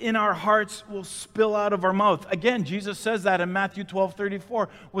what's in our hearts will spill out of our mouth. Again, Jesus says that in Matthew 12:34.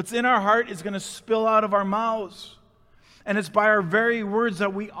 What's in our heart is going to spill out of our mouths. And it's by our very words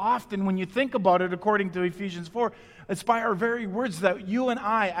that we often, when you think about it, according to Ephesians 4, it's by our very words that you and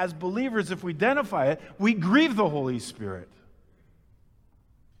I, as believers, if we identify it, we grieve the Holy Spirit.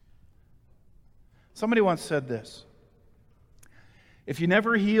 Somebody once said this: if you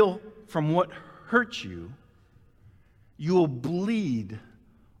never heal from what hurts you, you will bleed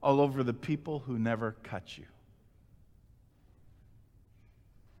all over the people who never cut you.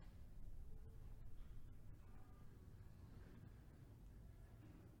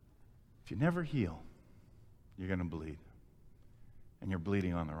 If you never heal, you're going to bleed. And you're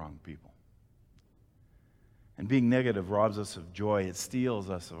bleeding on the wrong people. And being negative robs us of joy. It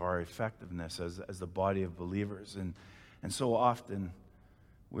steals us of our effectiveness as the body of believers. And so often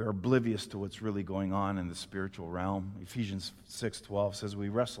we're oblivious to what's really going on in the spiritual realm. Ephesians 6:12 says, we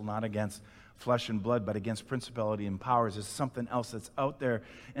wrestle not against flesh and blood, but against principality and powers. It's something else that's out there.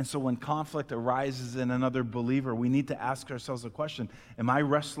 And so when conflict arises in another believer, we need to ask ourselves the question, am I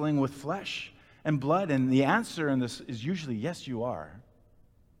wrestling with flesh and blood? And the answer in this is usually, yes, you are.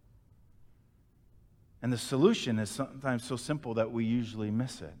 And the solution is sometimes so simple that we usually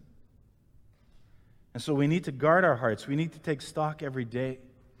miss it. And so we need to guard our hearts. We need to take stock every day.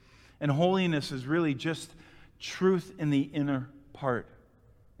 And holiness is really just truth in the inner part,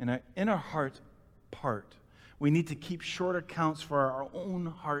 in our inner heart part. We need to keep short accounts for our own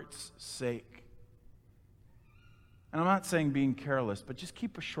heart's sake. And I'm not saying being careless, but just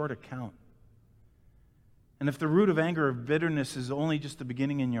keep a short account. And if the root of anger or bitterness is only just the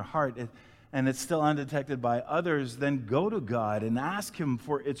beginning in your heart, and it's still undetected by others, then go to God and ask Him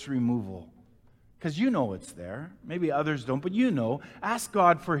for its removal. Because you know it's there. Maybe others don't, but you know. Ask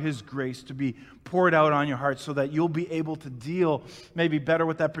God for His grace to be poured out on your heart so that you'll be able to deal maybe better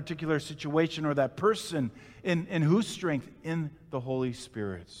with that particular situation or that person. In whose strength? In the Holy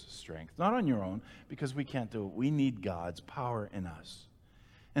Spirit's strength. Not on your own, because we can't do it. We need God's power in us.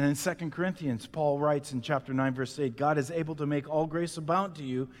 And in 2 Corinthians, Paul writes in chapter 9, verse 8, God is able to make all grace abound to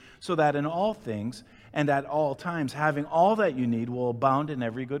you, so that in all things and at all times, having all that you need will abound in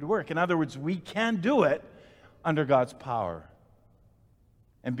every good work. In other words, we can do it under God's power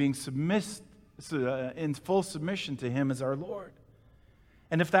and being in full submission to Him as our Lord.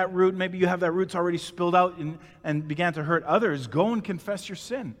 And if that root, maybe you have that root's already spilled out and began to hurt others, go and confess your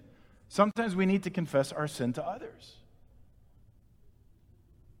sin. Sometimes we need to confess our sin to others.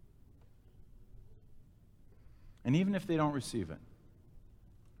 And even if they don't receive it,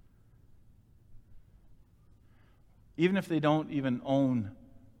 even if they don't even own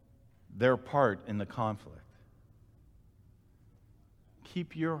their part in the conflict,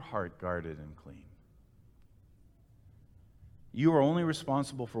 keep your heart guarded and clean. You are only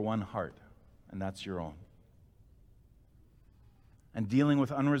responsible for one heart, and that's your own. And dealing with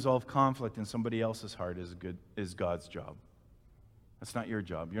unresolved conflict in somebody else's heart is God's job. That's not your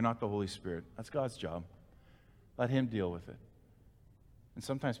job. You're not the Holy Spirit. That's God's job. Let Him deal with it. And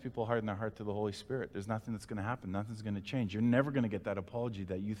sometimes people harden their heart to the Holy Spirit. There's nothing that's going to happen. Nothing's going to change. You're never going to get that apology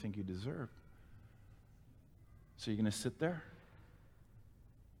that you think you deserve. So you're going to sit there?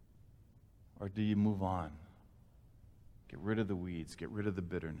 Or do you move on? Get rid of the weeds. Get rid of the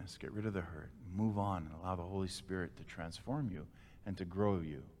bitterness. Get rid of the hurt. Move on and allow the Holy Spirit to transform you and to grow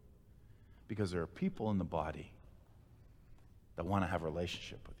you. Because there are people in the body that want to have a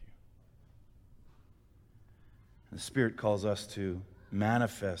relationship with you. The Spirit calls us to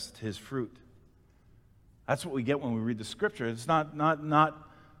manifest His fruit. That's what we get when we read the Scripture. It's not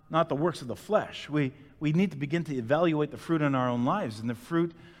the works of the flesh. We need to begin to evaluate the fruit in our own lives. And the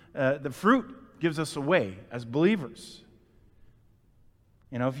fruit gives us a way as believers.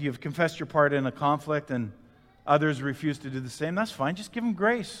 You know, if you've confessed your part in a conflict and others refuse to do the same, that's fine. Just give them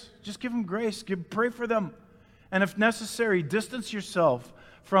grace. Just give them grace. Pray for them. And if necessary, distance yourself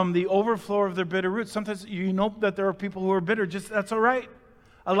from the overflow of their bitter roots. Sometimes you know that there are people who are bitter. That's all right.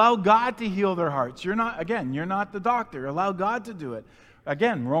 Allow God to heal their hearts. You're not the doctor. Allow God to do it.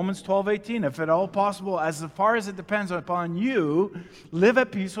 Again, Romans 12:18, if at all possible, as far as it depends upon you, live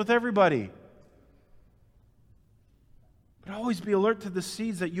at peace with everybody. But always be alert to the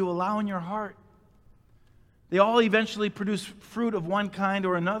seeds that you allow in your heart. They all eventually produce fruit of one kind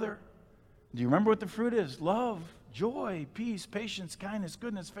or another. Do you remember what the fruit is? Love, joy, peace, patience, kindness,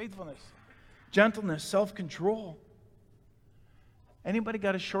 goodness, faithfulness, gentleness, self-control. Anybody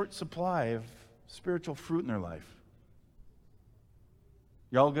got a short supply of spiritual fruit in their life?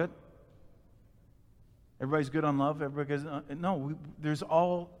 Y'all good? Everybody's good on love? Everybody's no, there's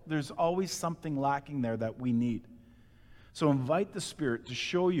always something lacking there that we need. So invite the Spirit to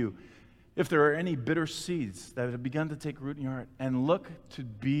show you if there are any bitter seeds that have begun to take root in your heart, and look to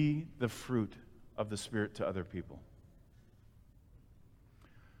be the fruit of the Spirit to other people.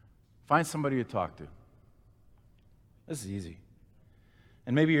 Find somebody to talk to. This is easy.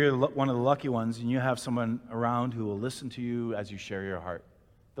 And maybe you're one of the lucky ones and you have someone around who will listen to you as you share your heart.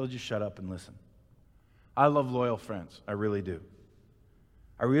 They'll just shut up and listen. I love loyal friends. I really do.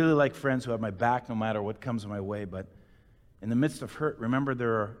 I really like friends who have my back no matter what comes my way, but in the midst of hurt, remember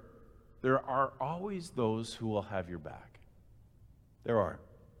there are always those who will have your back. There are.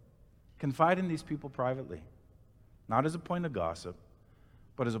 Confide in these people privately, not as a point of gossip,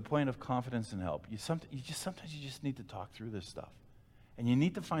 but as a point of confidence and help. Sometimes you just need to talk through this stuff. And you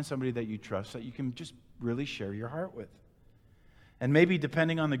need to find somebody that you trust that you can just really share your heart with. And maybe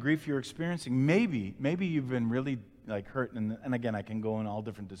depending on the grief you're experiencing, maybe you've been really like hurt. And again, I can go in all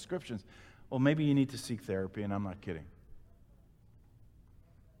different descriptions. Well, maybe you need to seek therapy, and I'm not kidding.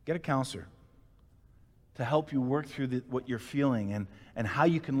 Get a counselor to help you work through what you're feeling and how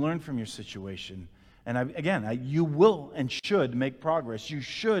you can learn from your situation. And you will and should make progress. You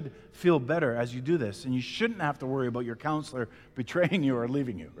should feel better as you do this. And you shouldn't have to worry about your counselor betraying you or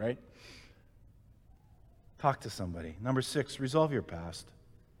leaving you, right? Talk to somebody. Number 6, resolve your past.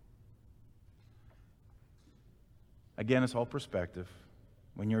 Again, it's all perspective.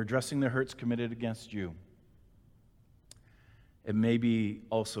 When you're addressing the hurts committed against you, it may be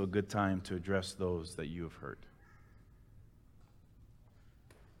also a good time to address those that you have hurt.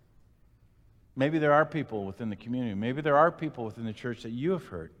 Maybe there are people within the community, maybe there are people within the church that you have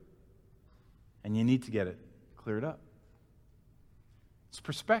hurt, and you need to get it cleared up. It's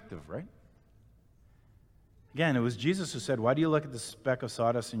perspective, right? Again, it was Jesus who said, "Why do you look at the speck of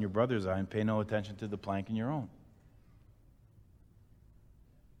sawdust in your brother's eye and pay no attention to the plank in your own?"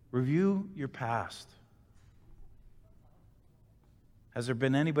 Review your past. Has there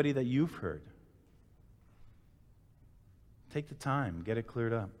been anybody that you've hurt? Take the time, get it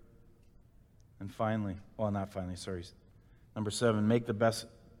cleared up. And number 7, make the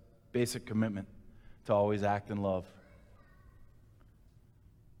basic commitment to always act in love.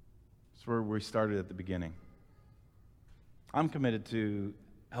 That's where we started at the beginning. I'm committed to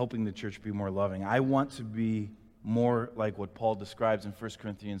helping the church be more loving. I want to be more like what Paul describes in 1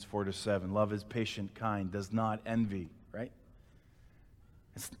 Corinthians 4-7. Love is patient, kind, does not envy, right?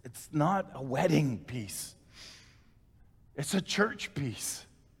 It's not a wedding piece. It's a church piece.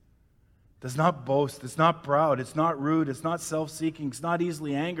 Does not boast, it's not proud, it's not rude, it's not self-seeking, it's not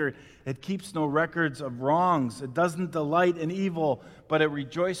easily angered, it keeps no records of wrongs, it doesn't delight in evil, but it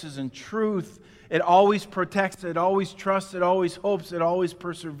rejoices in truth. It always protects, it always trusts, it always hopes, it always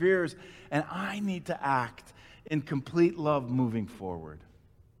perseveres. And I need to act in complete love moving forward.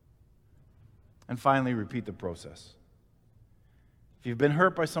 And finally, repeat the process. If you've been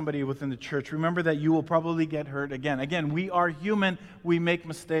hurt by somebody within the church, remember that you will probably get hurt again. Again, we are human, we make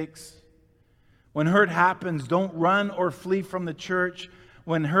mistakes. When hurt happens, don't run or flee from the church.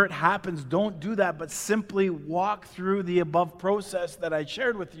 When hurt happens, don't do that, but simply walk through the above process that I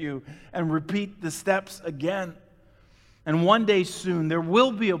shared with you and repeat the steps again. And one day soon, there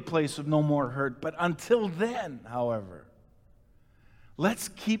will be a place of no more hurt. But until then, however, let's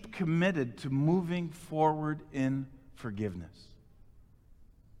keep committed to moving forward in forgiveness.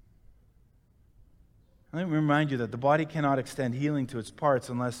 Let me remind you that the body cannot extend healing to its parts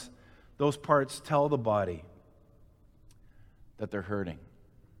unless those parts tell the body that they're hurting.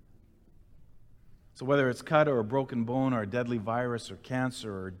 So whether it's cut or a broken bone or a deadly virus or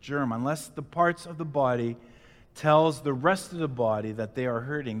cancer or a germ, unless the parts of the body tells the rest of the body that they are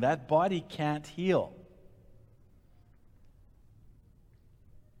hurting, that body can't heal.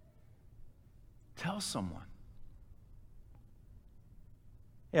 Tell someone.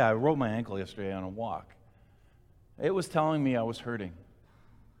 Yeah, I rolled my ankle yesterday on a walk. It was telling me I was hurting.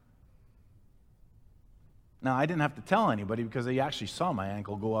 Now, I didn't have to tell anybody because they actually saw my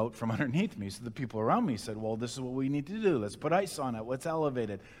ankle go out from underneath me. So the people around me said, well, this is what we need to do. Let's put ice on it. Let's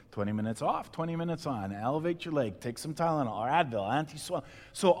elevate it. 20 minutes off, 20 minutes on. Elevate your leg. Take some Tylenol or Advil, anti-swell.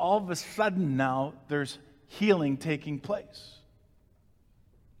 So all of a sudden now there's healing taking place.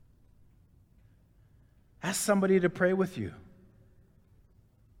 Ask somebody to pray with you.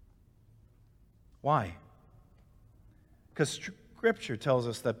 Why? Because Scripture tells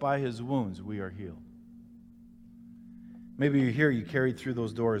us that by His wounds we are healed. Maybe you're here, you carried through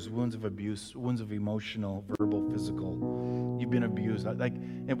those doors wounds of abuse, wounds of emotional, verbal, physical. You've been abused. Like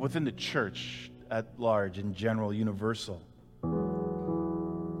within the church at large, in general, universal.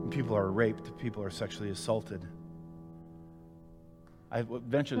 People are raped, people are sexually assaulted. I would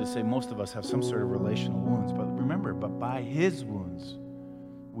venture to say most of us have some sort of relational wounds. But remember, but by His wounds,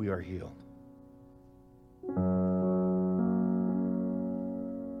 we are healed.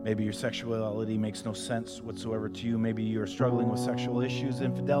 Maybe your sexuality makes no sense whatsoever to you. Maybe you're struggling with sexual issues,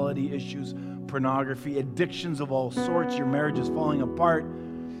 infidelity issues, pornography, addictions of all sorts. Your marriage is falling apart.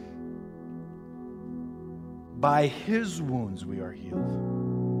 By His wounds we are healed.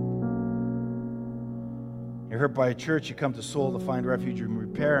 You're hurt by a church, you come to Soul to find refuge and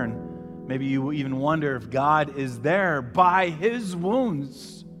repair, and maybe you even wonder if God is there. By His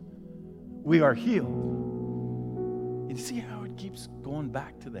wounds we are healed. You see how it keeps going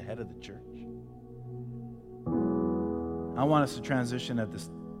back to the head of the church? I want us to transition at this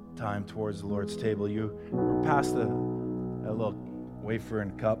time towards the Lord's table. We're past a little wafer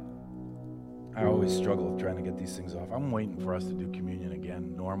and cup. I always struggle with trying to get these things off. I'm waiting for us to do communion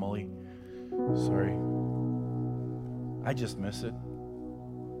again normally. Sorry. I just miss it.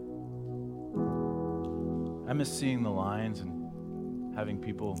 I miss seeing the lines and having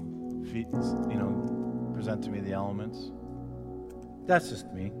people present to me the elements. That's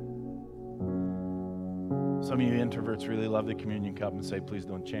just me. Some of you introverts really love the communion cup and say, please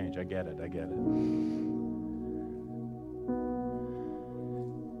don't change. I get it.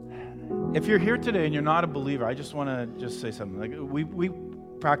 If you're here today and you're not a believer, I just want to say something. Like we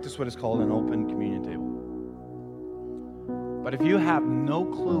practice what is called an open communion table. But if you have no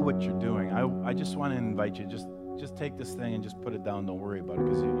clue what you're doing, I just want to invite you, just take this thing and just put it down. Don't worry about it.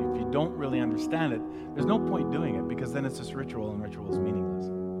 Because if you don't really understand it, there's no point doing it, because then it's just ritual, and ritual is meaningless.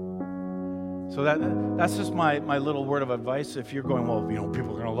 So that's just my little word of advice. If you're going, well,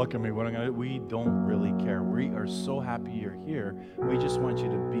 people are going to look at me, what am I going to do? We don't really care. We are so happy you're here. We just want you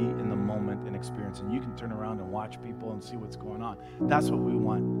to be in the moment and experience. And you can turn around and watch people and see what's going on. That's what we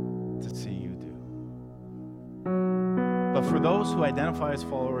want to see you do. But for those who identify as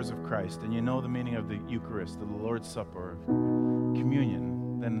followers of Christ, and you know the meaning of the Eucharist, of the Lord's Supper, of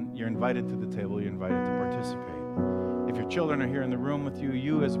communion, then you're invited to the table, you're invited to participate. If your children are here in the room with you,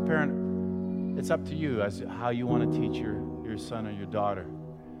 you as a parent, it's up to you as how you want to teach your son or your daughter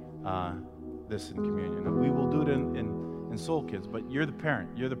this in communion. And we will do it in Soul Kids, but you're the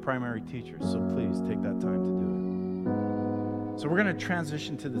parent, you're the primary teacher, so please take that time to do it. So we're going to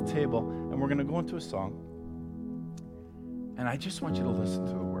transition to the table, and we're going to go into a song. And I just want you to listen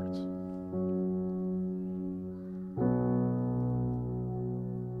to the words.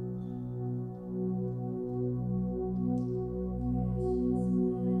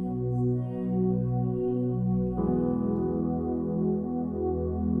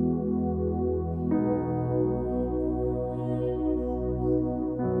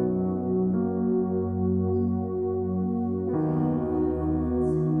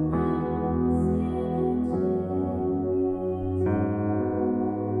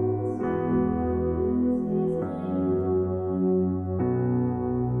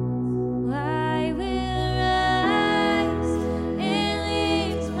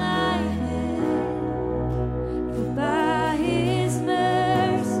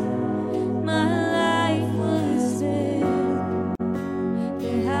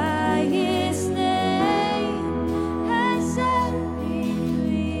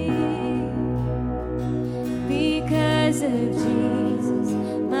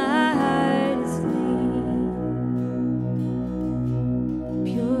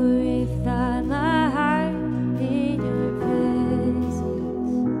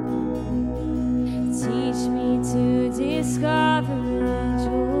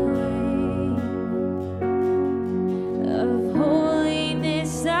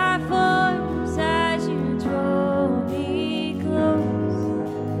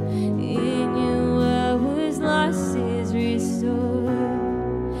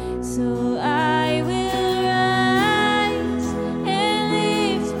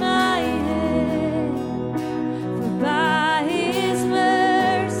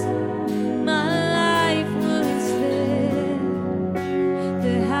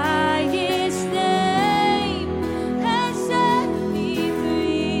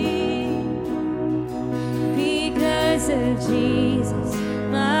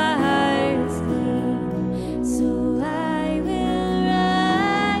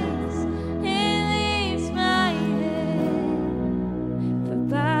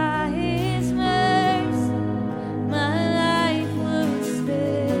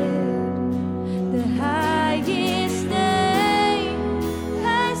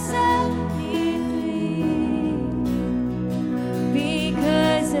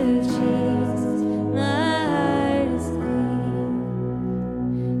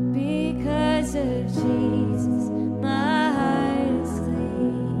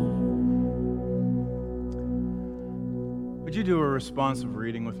 Would you do a responsive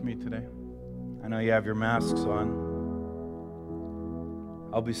reading with me today? I know you have your masks on.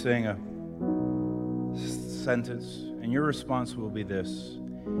 I'll be saying a sentence, and your response will be this: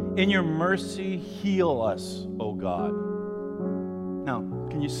 in your mercy, heal us, O God. Now,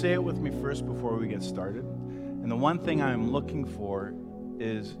 can you say it with me first before we get started? And the one thing I'm looking for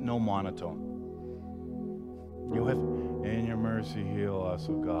is no monotone. You have, in your mercy, heal us,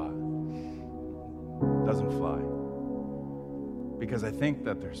 O God. Doesn't fly. Because I think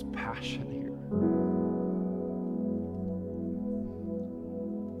that there's passion here.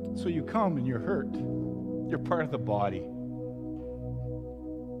 So you come and you're hurt. You're part of the body.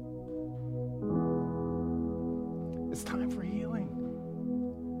 It's time for healing.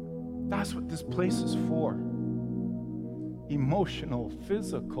 That's what this place is for. Emotional,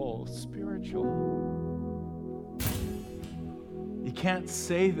 physical, spiritual. You can't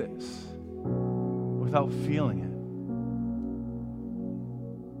say this without feeling it.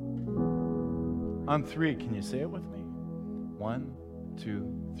 On 3, can you say it with me? 1,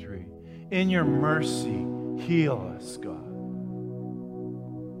 2, 3. In your mercy, heal us, God.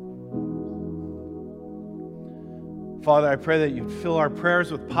 Father, I pray that you'd fill our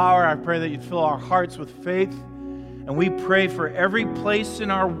prayers with power. I pray that you'd fill our hearts with faith. And we pray for every place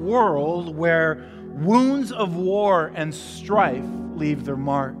in our world where wounds of war and strife leave their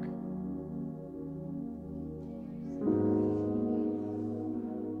mark.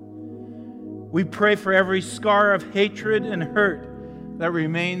 We pray for every scar of hatred and hurt that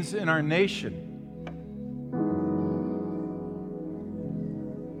remains in our nation.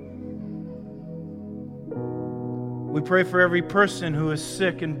 We pray for every person who is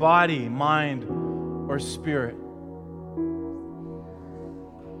sick in body, mind, or spirit.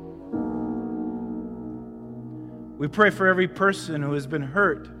 We pray for every person who has been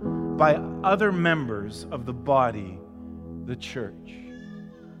hurt by other members of the body, the church.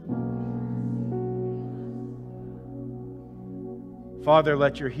 Father,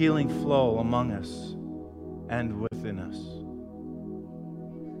 let your healing flow among us and within us.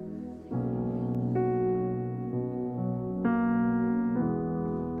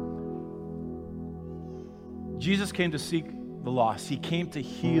 Jesus came to seek the lost. He came to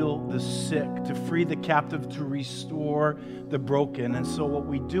heal the sick, to free the captive, to restore the broken. And so what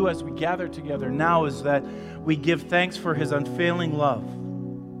we do as we gather together now is that we give thanks for his unfailing love,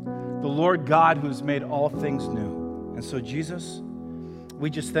 the Lord God who has made all things new. And so Jesus, we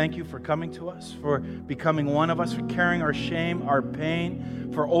just thank you for coming to us, for becoming one of us, for carrying our shame, our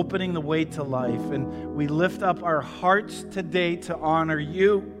pain, for opening the way to life. And we lift up our hearts today to honor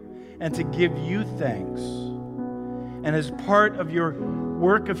you and to give you thanks. And as part of your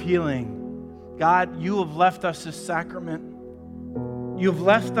work of healing, God, you have left us this sacrament. You have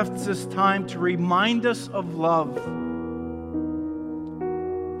left us this time to remind us of love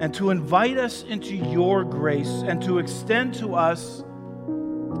and to invite us into your grace and to extend to us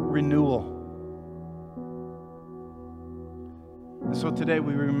renewal. And so today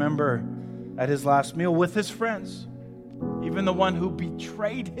we remember at his last meal with his friends, even the one who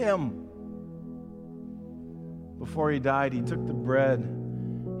betrayed him. Before he died, he took the bread,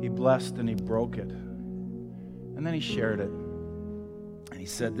 he blessed, and he broke it. And then he shared it. And he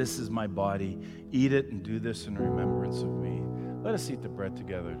said, "This is my body. Eat it and do this in remembrance of me." Let us eat the bread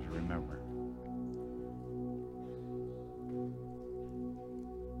together to remember.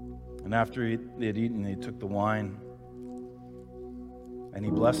 And after they had eaten, he took the wine and he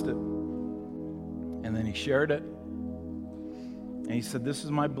blessed it. And then he shared it. And he said, "This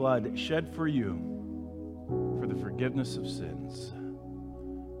is my blood shed for you for the forgiveness of sins.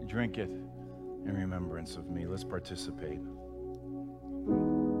 Drink it in remembrance of me." Let's participate.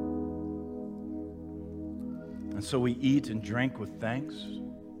 And so we eat and drink with thanks.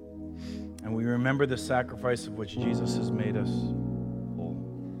 And we remember the sacrifice of which Jesus has made us whole.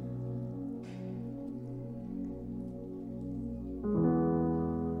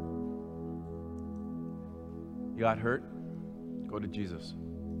 You got hurt? Go to Jesus.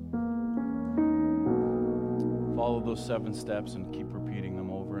 Follow those 7 steps and keep repeating them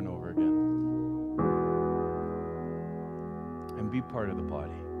over and over again. And be part of the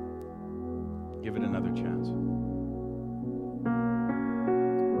body. Give it another chance.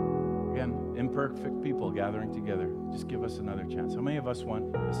 Again, imperfect people gathering together. Just give us another chance. How many of us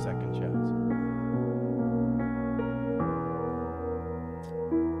want a second chance?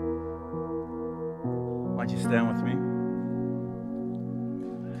 Why don't you stand with me?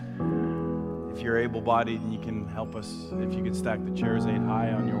 If you're able-bodied and you can help us, if you could stack the chairs 8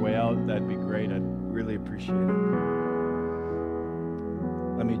 high on your way out, that'd be great. I'd really appreciate it.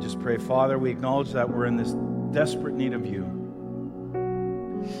 Let me just pray. Father, we acknowledge that we're in this desperate need of you.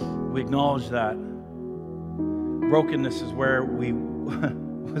 We acknowledge that brokenness is where we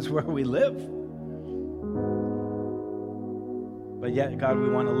live. But yet, God, we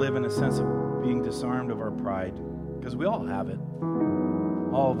want to live in a sense of being disarmed of our pride, because we all have it.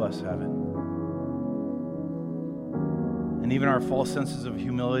 All of us have it. And even our false senses of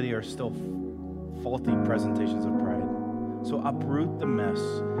humility are still faulty presentations of pride. So uproot the mess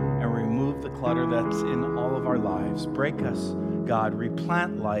and remove the clutter that's in all of our lives. Break us, God,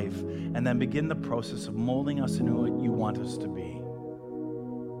 replant life, and then begin the process of molding us into what you want us to be.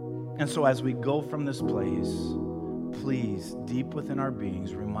 And so as we go from this place, please, deep within our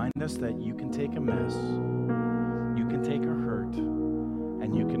beings, remind us that you can take a mess, you can take a hurt,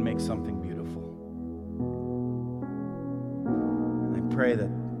 and you can make something beautiful. And I pray that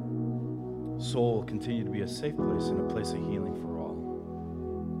Seoul will continue to be a safe place and a place of healing for all.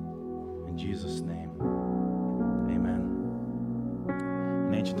 In Jesus' name, amen.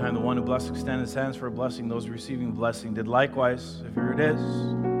 In ancient time, the one who blessed extended his hands for a blessing. Those receiving the blessing did likewise. If here it is.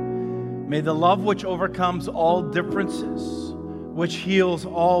 May the love which overcomes all differences, which heals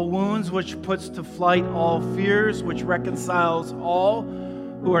all wounds, which puts to flight all fears, which reconciles all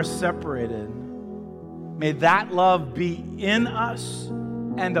who are separated, may that love be in us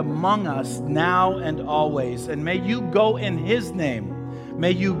and among us now and always. And may you go in His name.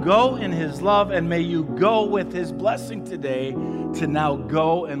 May you go in His love, and may you go with His blessing today to now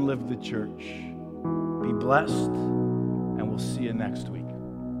go and live the church. Be blessed, and we'll see you next week.